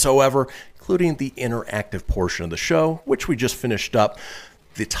anything whatsoever, including the interactive portion of the show, which we just finished up.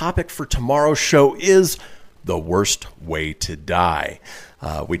 The topic for tomorrow's show is the worst way to die.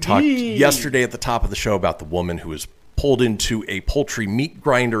 We talked yesterday at the top of the show about the woman who was pulled into a poultry meat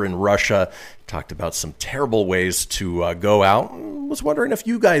grinder in Russia. Talked about some terrible ways to go out. Was wondering if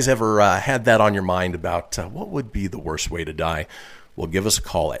you guys ever had that on your mind about what would be the worst way to die. Well, give us a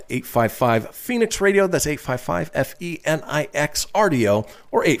call at 855-PHOENIX-RADIO. That's 855-FENIX-RDO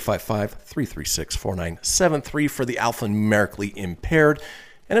or 855-336-4973 for the alphanumerically impaired.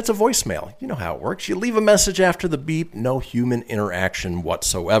 And it's a voicemail. You know how it works. You leave a message after the beep. No human interaction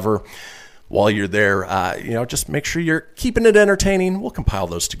whatsoever. While you're there, just make sure you're keeping it entertaining. We'll compile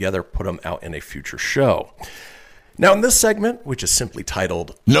those together, put them out in a future show. Now, in this segment, which is simply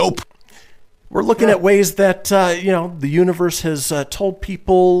titled, Nope, we're looking at ways that, the universe has told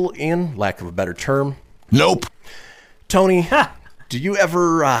people, in lack of a better term, Nope. Tony, do you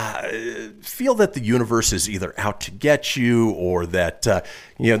ever feel that the universe is either out to get you or that,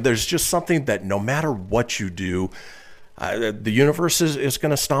 there's just something that no matter what you do, the universe is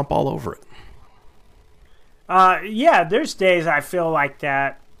going to stomp all over it? Yeah, there's days I feel like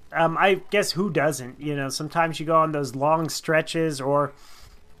that. I guess who doesn't? You know, sometimes you go on those long stretches or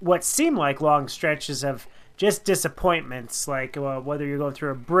what seem like long stretches of just disappointments, like whether you're going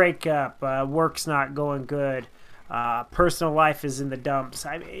through a breakup, work's not going good, personal life is in the dumps.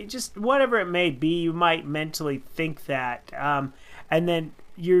 I mean, just whatever it may be, you might mentally think that. And then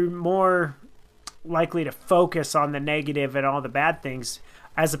you're more likely to focus on the negative and all the bad things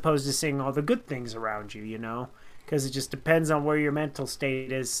as opposed to seeing all the good things around you, you know, because it just depends on where your mental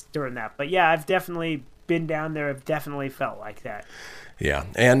state is during that. But yeah, I've definitely been down there. I've definitely felt like that. Yeah,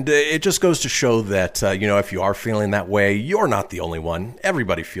 and it just goes to show that, if you are feeling that way, you're not the only one.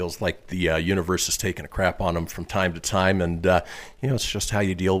 Everybody feels like the universe is taking a crap on them from time to time, and, it's just how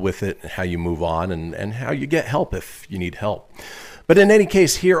you deal with it, and how you move on, and how you get help if you need help. But in any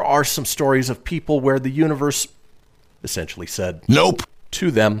case, here are some stories of people where the universe essentially said, nope,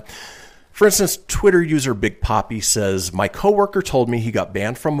 to them. For instance, Twitter user Big Poppy says, my coworker told me he got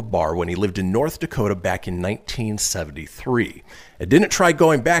banned from a bar when he lived in North Dakota back in 1973. I didn't try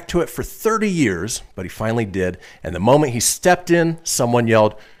going back to it for 30 years, but he finally did. And the moment he stepped in, someone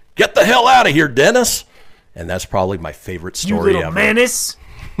yelled, get the hell out of here, Dennis. And that's probably my favorite story you little ever. Menace.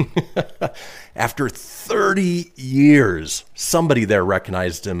 After 30 years, somebody there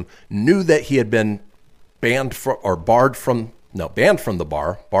recognized him, knew that he had been banned from the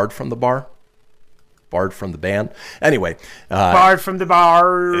bar, barred from the bar, barred from the band. Anyway. Barred from the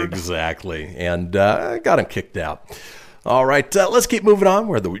bar. Exactly. And got him kicked out. All right, let's keep moving on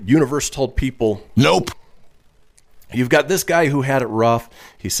where the universe told people, nope. You've got this guy who had it rough.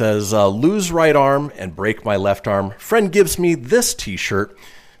 He says, lose right arm and break my left arm. Friend gives me this T-shirt.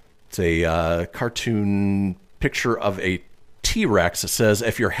 It's a cartoon picture of a T-Rex. It says,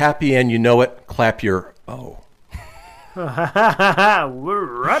 if you're happy and you know it, clap your oh. And I'm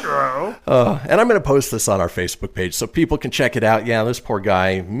going to post this on our Facebook page so people can check it out. Yeah, this poor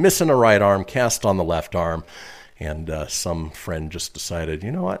guy missing a right arm, cast on the left arm. And some friend just decided,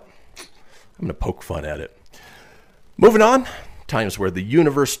 you know what? I'm going to poke fun at it. Moving on, times where the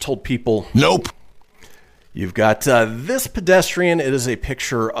universe told people, nope. You've got this pedestrian. It is a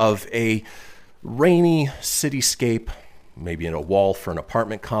picture of a rainy cityscape, maybe in a wall for an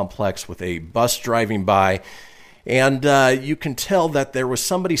apartment complex with a bus driving by. And you can tell that there was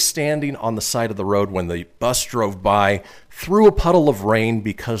somebody standing on the side of the road when the bus drove by through a puddle of rain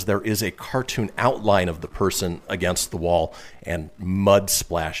because there is a cartoon outline of the person against the wall and mud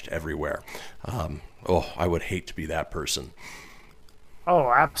splashed everywhere. I would hate to be that person.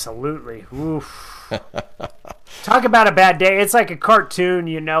 Oh, absolutely. Oof. Talk about a bad day. It's like a cartoon,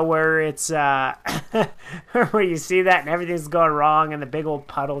 where it's where you see that and everything's going wrong and the big old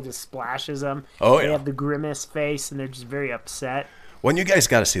puddle just splashes them. Oh, they yeah. have the grimace face and they're just very upset. Well, you guys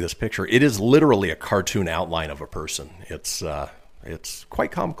got to see this picture. It is literally a cartoon outline of a person. It's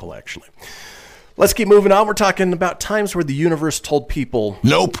quite comical, actually. Let's keep moving on. We're talking about times where the universe told people,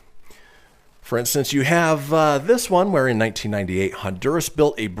 nope. For instance, you have this one where in 1998, Honduras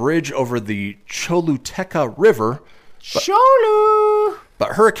built a bridge over the Choluteca River.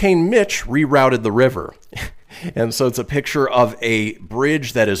 But Hurricane Mitch rerouted the river. And so it's a picture of a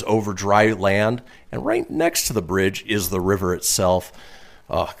bridge that is over dry land. And right next to the bridge is the river itself.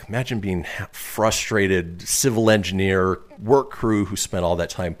 Imagine being frustrated civil engineer, work crew who spent all that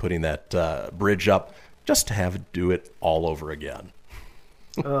time putting that bridge up just to have it do it all over again.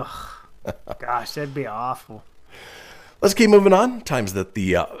 Ugh. Gosh, that'd be awful. Let's keep moving on. Times that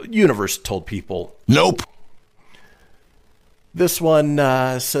the universe told people, nope. This one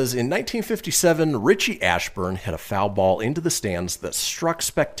says, in 1957, Richie Ashburn hit a foul ball into the stands that struck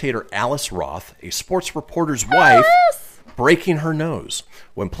spectator Alice Roth, a sports reporter's wife, breaking her nose.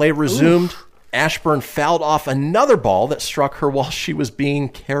 When play resumed, Ashburn fouled off another ball that struck her while she was being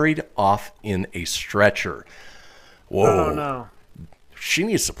carried off in a stretcher. Whoa. Oh, no. She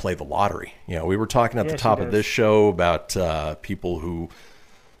needs to play the lottery. We were talking at the top of this show about people who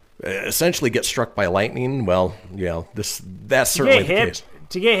essentially get struck by lightning. Well, that's certainly the case.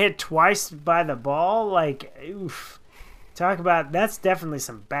 To get hit twice by the ball, oof. Talk about, that's definitely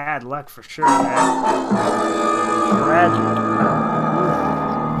some bad luck for sure. Tragic.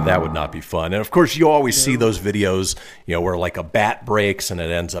 That would not be fun. And of course, you always see those videos, where like a bat breaks and it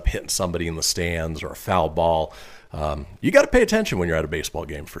ends up hitting somebody in the stands or a foul ball. You got to pay attention when you're at a baseball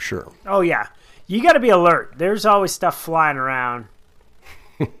game for sure. Oh, yeah. You got to be alert. There's always stuff flying around.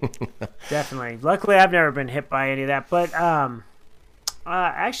 Definitely. Luckily, I've never been hit by any of that. But I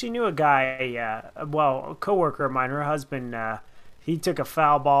actually knew a guy, a coworker of mine. Her husband He took a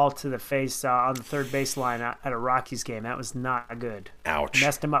foul ball to the face on the third baseline at a Rockies game. That was not good. Ouch.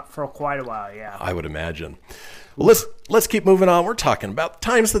 Messed him up for quite a while, yeah. I would imagine. Well, let's keep moving on. We're talking about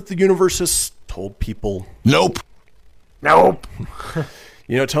times that the universe has told people, nope. Nope.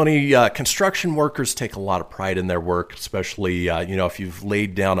 You know, Tony, construction workers take a lot of pride in their work, especially, if you've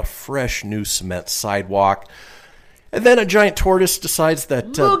laid down a fresh new cement sidewalk. And then a giant tortoise decides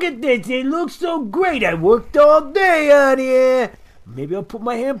that... Look at this. It looks so great. I worked all day on here. Maybe I'll put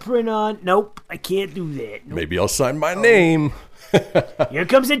my handprint on. Nope, I can't do that. Nope. Maybe I'll sign my name. Here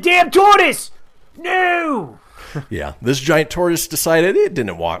comes a damn tortoise. No. Yeah, this giant tortoise decided it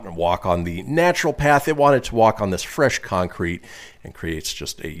didn't want to walk on the natural path. It wanted to walk on this fresh concrete and creates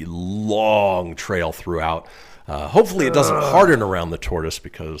just a long trail throughout. Hopefully it doesn't harden around the tortoise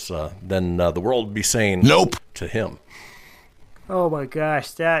because then the world would be saying nope to him. Oh my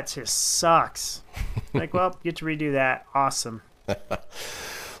gosh, that just sucks. Like, well, get to redo that. Awesome.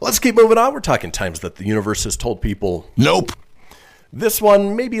 Let's keep moving on. We're talking times that the universe has told people nope. This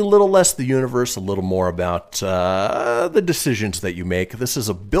one, maybe a little less the universe, a little more about the decisions that you make. This is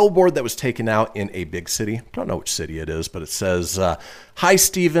a billboard that was taken out in a big city. I don't know which city it is, but it says, "Hi,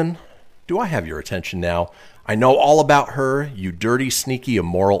 Stephen. Do I have your attention now? I know all about her, you dirty, sneaky,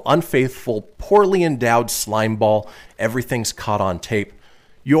 immoral, unfaithful, poorly endowed slime ball. Everything's caught on tape.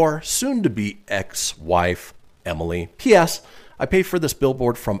 Your soon-to-be ex-wife, Emily. P.S. I pay for this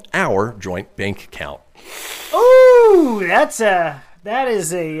billboard from our joint bank account." Ooh, that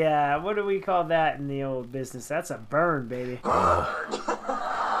is a, what do we call that in the old business? That's a burn, baby. Ooh,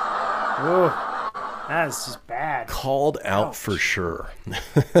 that is just bad. Called out Ouch. for sure.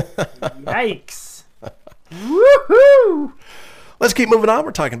 Yikes. Woohoo! Let's keep moving on.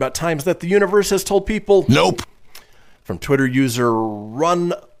 We're talking about times that the universe has told people nope. From Twitter user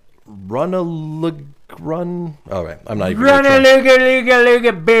run. All right, I'm not even Run a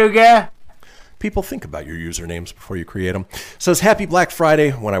luga booga. People, think about your usernames before you create them. It says, "Happy Black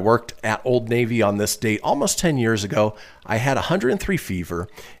Friday. When I worked at Old Navy on this date almost 10 years ago, I had 103 fever,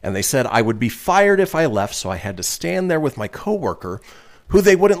 and they said I would be fired if I left, so I had to stand there with my coworker, who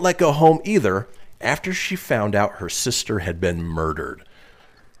they wouldn't let go home either, after she found out her sister had been murdered."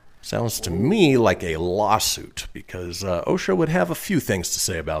 Sounds to me like a lawsuit, because OSHA would have a few things to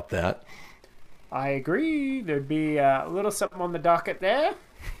say about that. I agree. There'd be a little something on the docket there.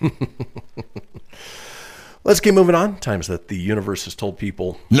 Let's keep moving on. Times that the universe has told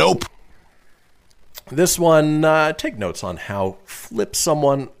people nope. This one, take notes on how flip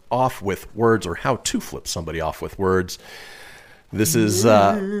someone off with words, or how to flip somebody off with words. This is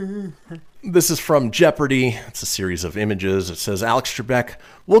from Jeopardy. It's a series of images. It says, "Alex Trebek,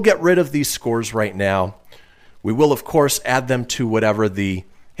 we'll get rid of these scores right now. We will, of course, add them to whatever the,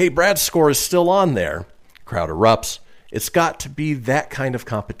 hey, Brad's score is still on there." Crowd erupts. It's got to be that kind of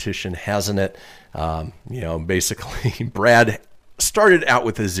competition, hasn't it? Basically, Brad started out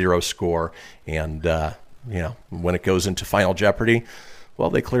with a 0 score, and, when it goes into Final Jeopardy, well,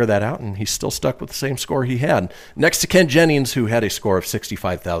 they clear that out, and he's still stuck with the same score he had. Next to Ken Jennings, who had a score of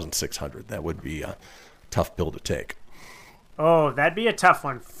 65,600. That would be a tough pill to take. Oh, that'd be a tough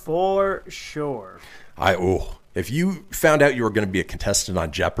one for sure. If you found out you were going to be a contestant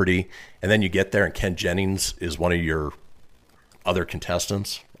on Jeopardy, and then you get there and Ken Jennings is one of your other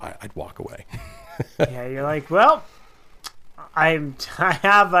contestants, I'd walk away. Yeah, you're like, well, I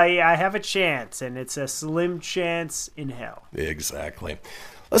have a chance, and it's a slim chance in hell. Exactly.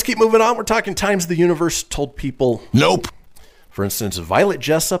 Let's keep moving on. We're talking times the universe told people nope. For instance, Violet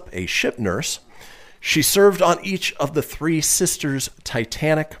Jessup, a ship nurse, she served on each of the 3 sisters,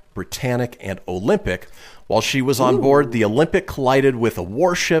 Titanic, Britannic, and Olympic. While she was on board, the Olympic collided with a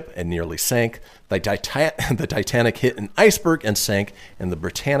warship and nearly sank. The Titanic hit an iceberg and sank, and the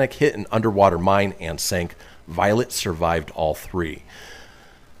Britannic hit an underwater mine and sank. Violet survived all 3.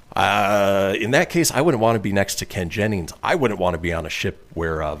 In that case, I wouldn't want to be next to Ken Jennings. I wouldn't want to be on a ship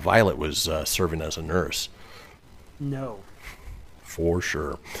where Violet was serving as a nurse. No. For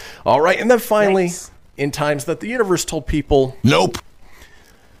sure. All right, and then finally, Thanks. In times that the universe told people nope.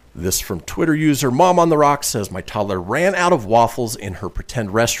 This from Twitter user Mom on the Rock says, "My toddler ran out of waffles in her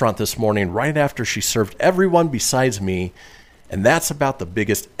pretend restaurant this morning right after she served everyone besides me, and that's about the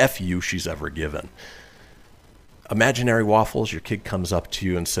biggest FU she's ever given." Imaginary waffles, your kid comes up to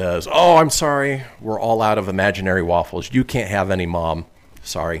you and says, "Oh, I'm sorry, we're all out of imaginary waffles. You can't have any, Mom.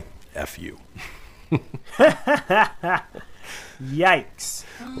 Sorry, FU." Yikes.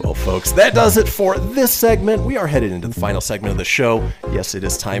 Well, folks, that does it for this segment. We are headed into the final segment of the show. Yes, it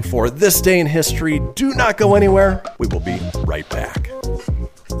is time for This Day in History. Do not go anywhere. We will be right back.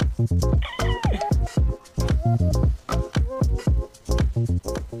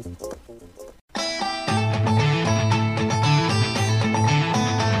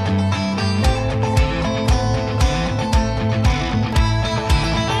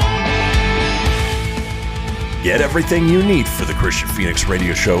 Get everything you need for the Christian Phoenix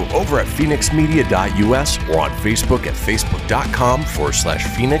Radio Show over at phoenixmedia.us or on Facebook at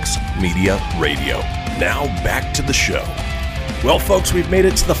facebook.com/Phoenix Media Radio. Now back to the show. Well, folks, we've made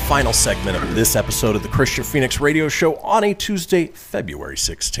it to the final segment of this episode of the Christian Phoenix Radio Show on a Tuesday, February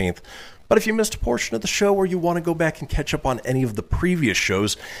 16th. But if you missed a portion of the show or you want to go back and catch up on any of the previous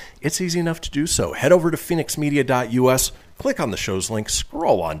shows, it's easy enough to do so. Head over to phoenixmedia.us, click on the show's link,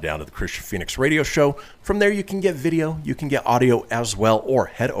 scroll on down to the Christian Phoenix Radio Show. From there, you can get video, you can get audio as well, or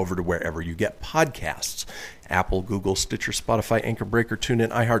head over to wherever you get podcasts. Apple, Google, Stitcher, Spotify, Anchor Breaker,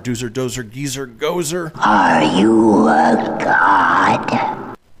 TuneIn, iHeart, Doozer, Dozer, Geezer, Gozer. Are you a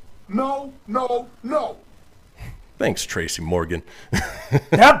god? No, no, no. Thanks, Tracy Morgan.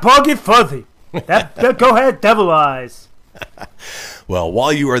 That buggy fuzzy. That go ahead, devil eyes. Well,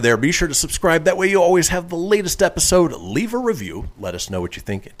 while you are there, be sure to subscribe. That way you always have the latest episode. Leave a review. Let us know what you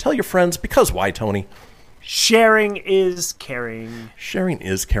think. Tell your friends, because why, Tony? Sharing is caring. Sharing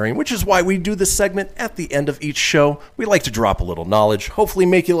is caring, which is why we do this segment at the end of each show. We like to drop a little knowledge, hopefully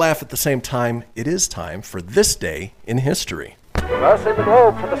make you laugh at the same time. It is time for This Day in History. Traversing the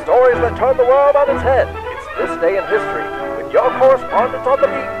globe for the stories that turn the world on its head. It's This Day in History with your correspondent on the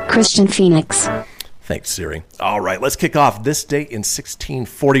beat, Christian Phoenix. Thanks, Siri. All right, let's kick off. This day in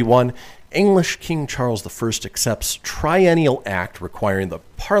 1641, English King Charles I accepts Triennial Act requiring the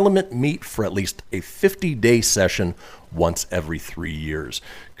Parliament meet for at least a 50-day session once every 3 years.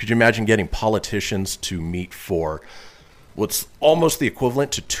 Could you imagine getting politicians to meet for what's almost the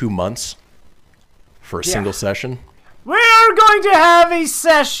equivalent to 2 months for a single session? We're going to have a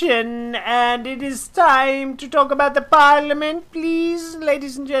session, and it is time to talk about the Parliament. Please,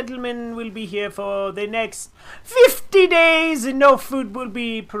 ladies and gentlemen, we'll be here for the next 50 days, and no food will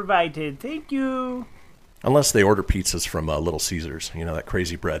be provided. Thank you. Unless they order pizzas from Little Caesars, you know, that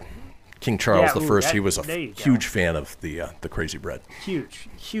crazy bread. King Charles I, he was a huge fan of the crazy bread.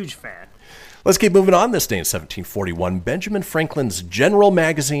 Huge fan. Let's keep moving on. This day in 1741, Benjamin Franklin's General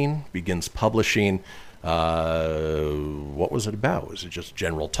magazine begins publishing. What was it about? Was it just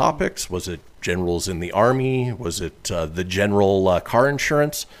general topics? Was it generals in the army? Was it the general car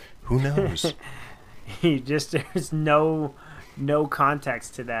insurance? Who knows? There's no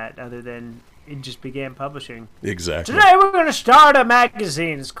context to that other than it just began publishing. Exactly. Today we're going to start a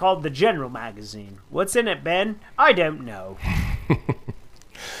magazine. It's called the General Magazine. What's in it, Ben? I don't know.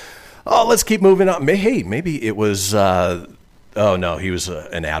 Oh, let's keep moving on. Hey, maybe it was. Oh no, he was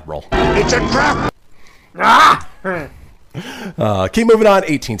an admiral. It's a trap. Keep moving on.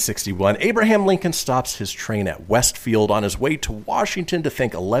 1861. Abraham Lincoln stops his train at Westfield on his way to Washington to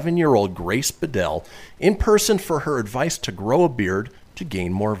thank 11-year-old Grace Bedell in person for her advice to grow a beard to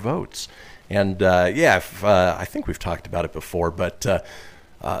gain more votes. And I think we've talked about it before, but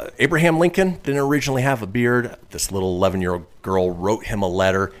Abraham Lincoln didn't originally have a beard. This little 11-year-old girl wrote him a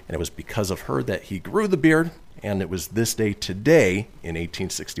letter, and it was because of her that he grew the beard. And it was this day today in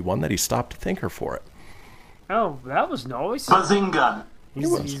 1861 that he stopped to thank her for it. Oh, that was nice. Bazinga.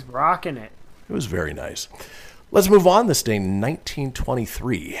 He's rocking it. It was very nice. Let's move on. This day in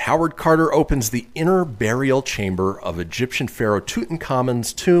 1923, Howard Carter opens the inner burial chamber of Egyptian pharaoh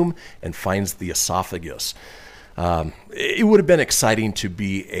Tutankhamun's tomb and finds the esophagus. It would have been exciting to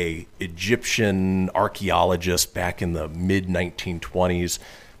be an Egyptian archaeologist back in the mid-1920s,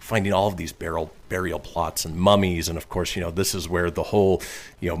 finding all of these burial plots and mummies. And of course, this is where the whole,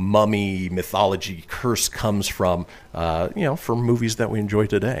 mummy mythology curse comes from, from movies that we enjoy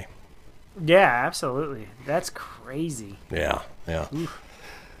today. Yeah, absolutely. That's crazy. Yeah. Oof.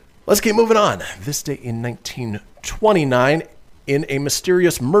 Let's keep moving on. This day in 1929, in a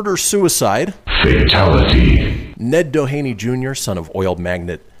mysterious murder-suicide, Fatality. Ned Doheny Jr., son of oil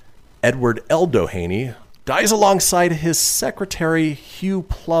magnate Edward L. Doheny, dies alongside his secretary, Hugh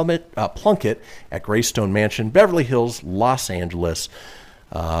Plunkett, at Greystone Mansion, Beverly Hills, Los Angeles.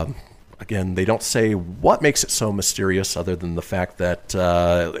 Again, they don't say what makes it so mysterious other than the fact that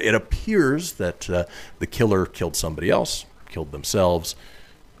it appears that the killer killed somebody else, killed themselves,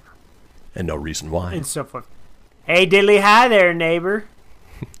 and no reason why. And so forth. Hey, diddly hi there, neighbor.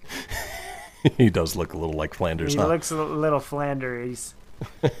 He does look a little like Flanders, He looks a little Flanders.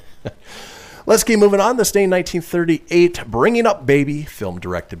 Let's keep moving on. This day in 1938, Bringing Up Baby, film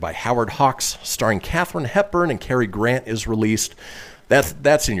directed by Howard Hawks, starring Katharine Hepburn and Cary Grant, is released.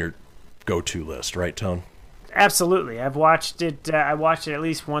 That's in your go-to list, right, Tone? Absolutely. I've watched it. I watch it at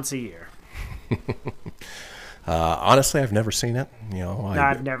least once a year. Honestly, I've never seen it.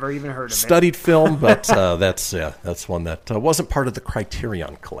 I've never even heard of it. Studied film, but that's one that wasn't part of the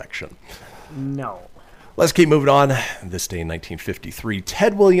Criterion collection. No. Let's keep moving on. This day in 1953,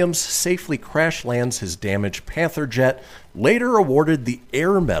 Ted Williams safely crash lands his damaged Panther jet, later awarded the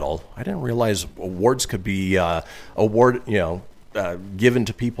Air Medal. I didn't realize awards could be given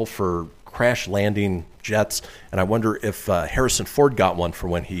to people for crash landing jets, and I wonder if Harrison Ford got one for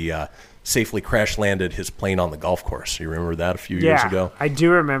when he safely crash landed his plane on the golf course. You remember that a few years ago? I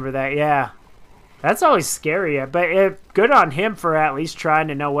do remember that, yeah. That's always scary, but good on him for at least trying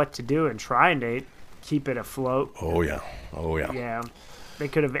to know what to do and trying to keep it afloat. Oh, yeah. Yeah. They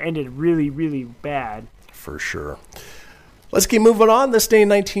could have ended really, really bad. For sure. Let's keep moving on. This day in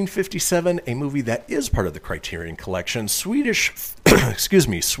 1957, a movie that is part of the Criterion Collection, Swedish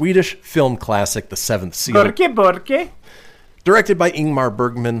film classic, The Seventh Seal. Burke. Directed by Ingmar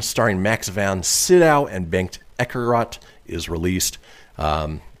Bergman, starring Max van Sydow and Bengt Eckerott, is released.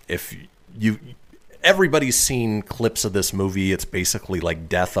 Everybody's seen clips of this movie. It's basically like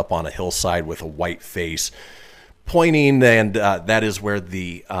death up on a hillside with a white face pointing, and that is where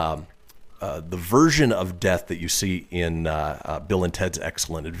the version of death that you see in Bill and Ted's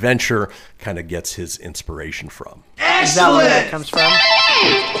Excellent Adventure kind of gets his inspiration from. Excellent! Is that where that comes from?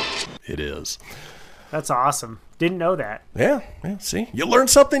 It is. That's awesome. Didn't know that. Yeah, see? You learn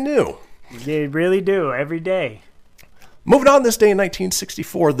something new. You really do, every day. Moving on, this day in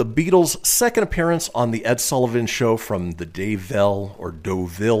 1964, the Beatles' second appearance on the Ed Sullivan Show from the Deauville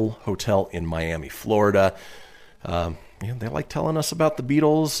Hotel in Miami, Florida. They like telling us about the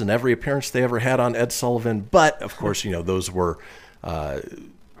Beatles and every appearance they ever had on Ed Sullivan, but of course, those were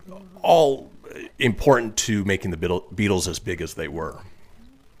all important to making the Beatles as big as they were.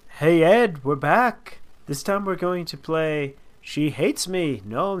 Hey Ed, we're back. This time we're going to play She Hates Me,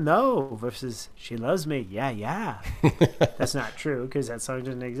 No, versus She Loves Me, Yeah. That's not true, because that song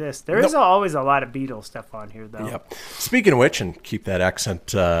doesn't exist. There is always a lot of Beatles stuff on here, though. Yep. Speaking of which, and keep that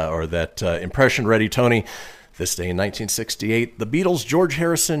accent or that impression ready, Tony, this day in 1968, the Beatles, George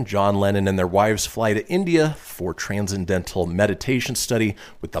Harrison, John Lennon, and their wives fly to India for transcendental meditation study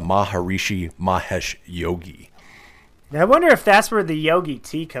with the Maharishi Mahesh Yogi. I wonder if that's where the Yogi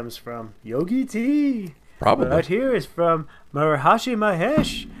tea comes from. Yogi tea. Probably. Right here is from Maharishi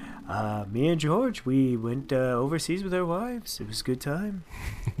Mahesh. Me and George, we went overseas with our wives. It was a good time.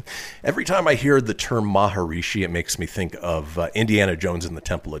 Every time I hear the term Maharishi, it makes me think of Indiana Jones and the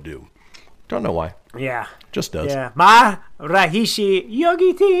Temple of Doom. Don't know why. Yeah. Just does. Yeah. Maharishi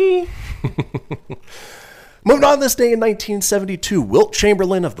Yogi tea. Moving on, this day in 1972, Wilt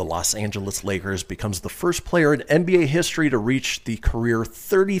Chamberlain of the Los Angeles Lakers becomes the first player in NBA history to reach the career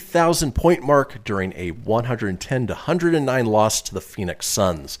 30,000-point mark during a 110-109 loss to the Phoenix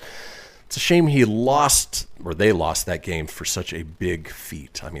Suns. It's a shame they lost that game for such a big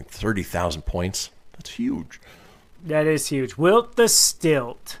feat. I mean, 30,000 points, that's huge. That is huge. Wilt the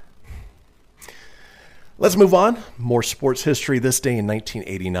Stilt. Let's move on. More sports history. This day in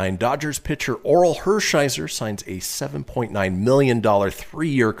 1989, Dodgers pitcher Orel Hershiser signs a $7.9 million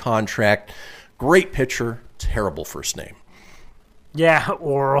 3-year contract. Great pitcher, terrible first name. Yeah,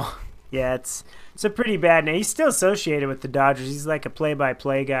 Orel. Yeah, it's a pretty bad name. He's still associated with the Dodgers. He's like a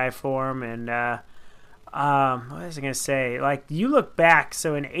play-by-play guy for him. And what was I going to say? Like, you look back,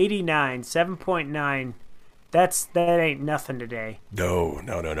 so in 89, 7.9, that ain't nothing today. No.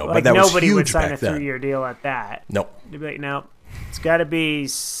 Like, but that was nobody huge would sign a back then. 3-year deal at that. Nope. They'd be like, no, it's got to be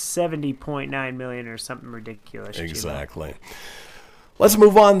 $70.9 million or something ridiculous. Exactly. Let's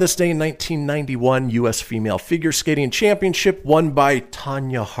move on. This day in 1991, U.S. Female Figure Skating Championship won by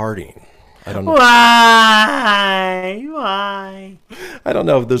Tanya Harding. I don't know. Why? I don't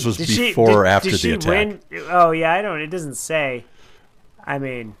know if this was before or after the attack. Win? Oh, yeah, I don't. It doesn't say. I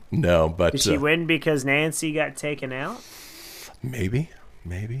mean, no, but did she win because Nancy got taken out? Maybe.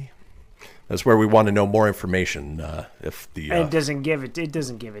 That's where we want to know more information. It doesn't give it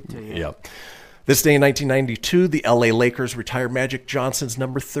to you. Yeah. This day in 1992, the L.A. Lakers retired Magic Johnson's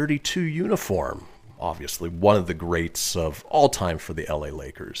number 32 uniform. Obviously, one of the greats of all time for the L.A.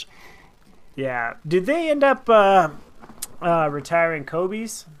 Lakers. Yeah. Did they end up retiring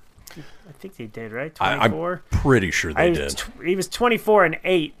Kobe's? I think they did, right? 24? I'm pretty sure they did. He was 24 and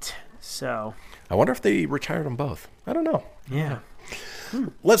 8, so. I wonder if they retired them both. I don't know. Yeah.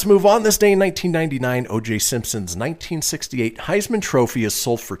 Let's move on. This day in 1999, O.J. Simpson's 1968 Heisman Trophy is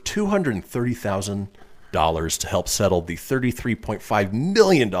sold for $230,000 to help settle the $33.5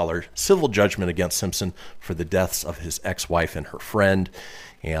 million civil judgment against Simpson for the deaths of his ex-wife and her friend.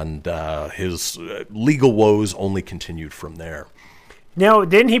 And his legal woes only continued from there. No,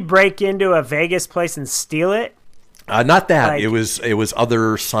 didn't he break into a Vegas place and steal it? Not that. It was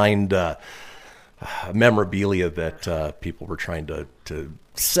other signed memorabilia that people were trying to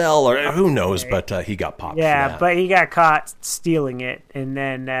sell, or who knows, but he got popped for that. But he got caught stealing it. And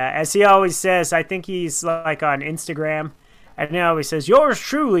then, as he always says, I think he's like on Instagram, and he always says, yours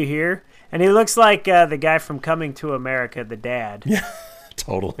truly here. And he looks like the guy from Coming to America, the dad. Yeah,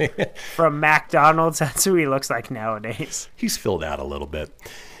 totally. From McDonald's. That's who he looks like nowadays. He's filled out a little bit.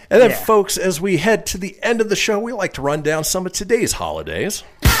 And then, folks, as we head to the end of the show, we like to run down some of today's holidays,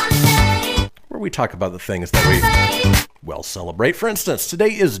 where we talk about the things that we, celebrate. For instance, today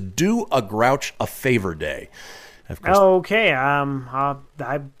is Do a Grouch a Favor Day. Okay,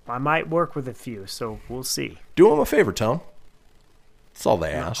 I might work with a few, so we'll see. Do them a favor, Tone. That's all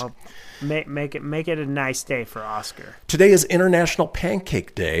they ask. Make it a nice day for Oscar. Today is International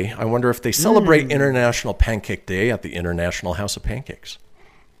Pancake Day. I wonder if they celebrate International Pancake Day at the International House of Pancakes.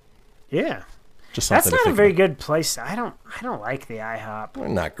 Yeah. Just that's not a very good place. I don't like the IHOP.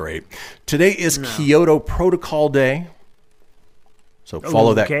 Not great. Today is Kyoto Protocol Day. So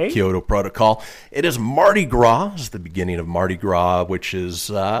follow that Kyoto Protocol. It is Mardi Gras. It's the beginning of Mardi Gras, which is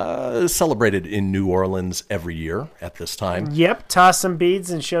celebrated in New Orleans every year at this time. Yep. Toss some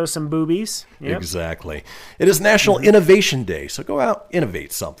beads and show some boobies. Yep. Exactly. It is National Innovation Day. So go out,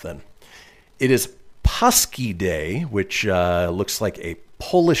 innovate something. It is Pusky Day, which looks like a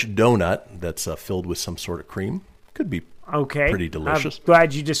Polish donut that's filled with some sort of cream. Could be pretty delicious. I'm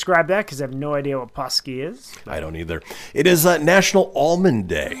glad you described that because I have no idea what Pusky is. I don't either. It is National Almond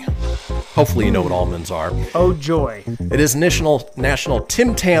Day. Hopefully you know what almonds are. Oh, joy. It is National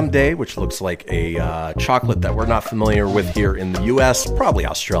Tim Tam Day, which looks like a chocolate that we're not familiar with here in the U.S., probably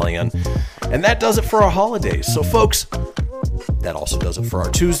Australian. And that does it for our holidays. So, folks, that also does it for our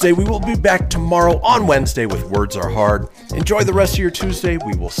Tuesday. We will be back tomorrow on Wednesday with Words Are Hard. Enjoy the rest of your Tuesday.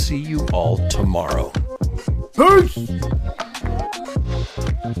 We will see you all tomorrow. Peace!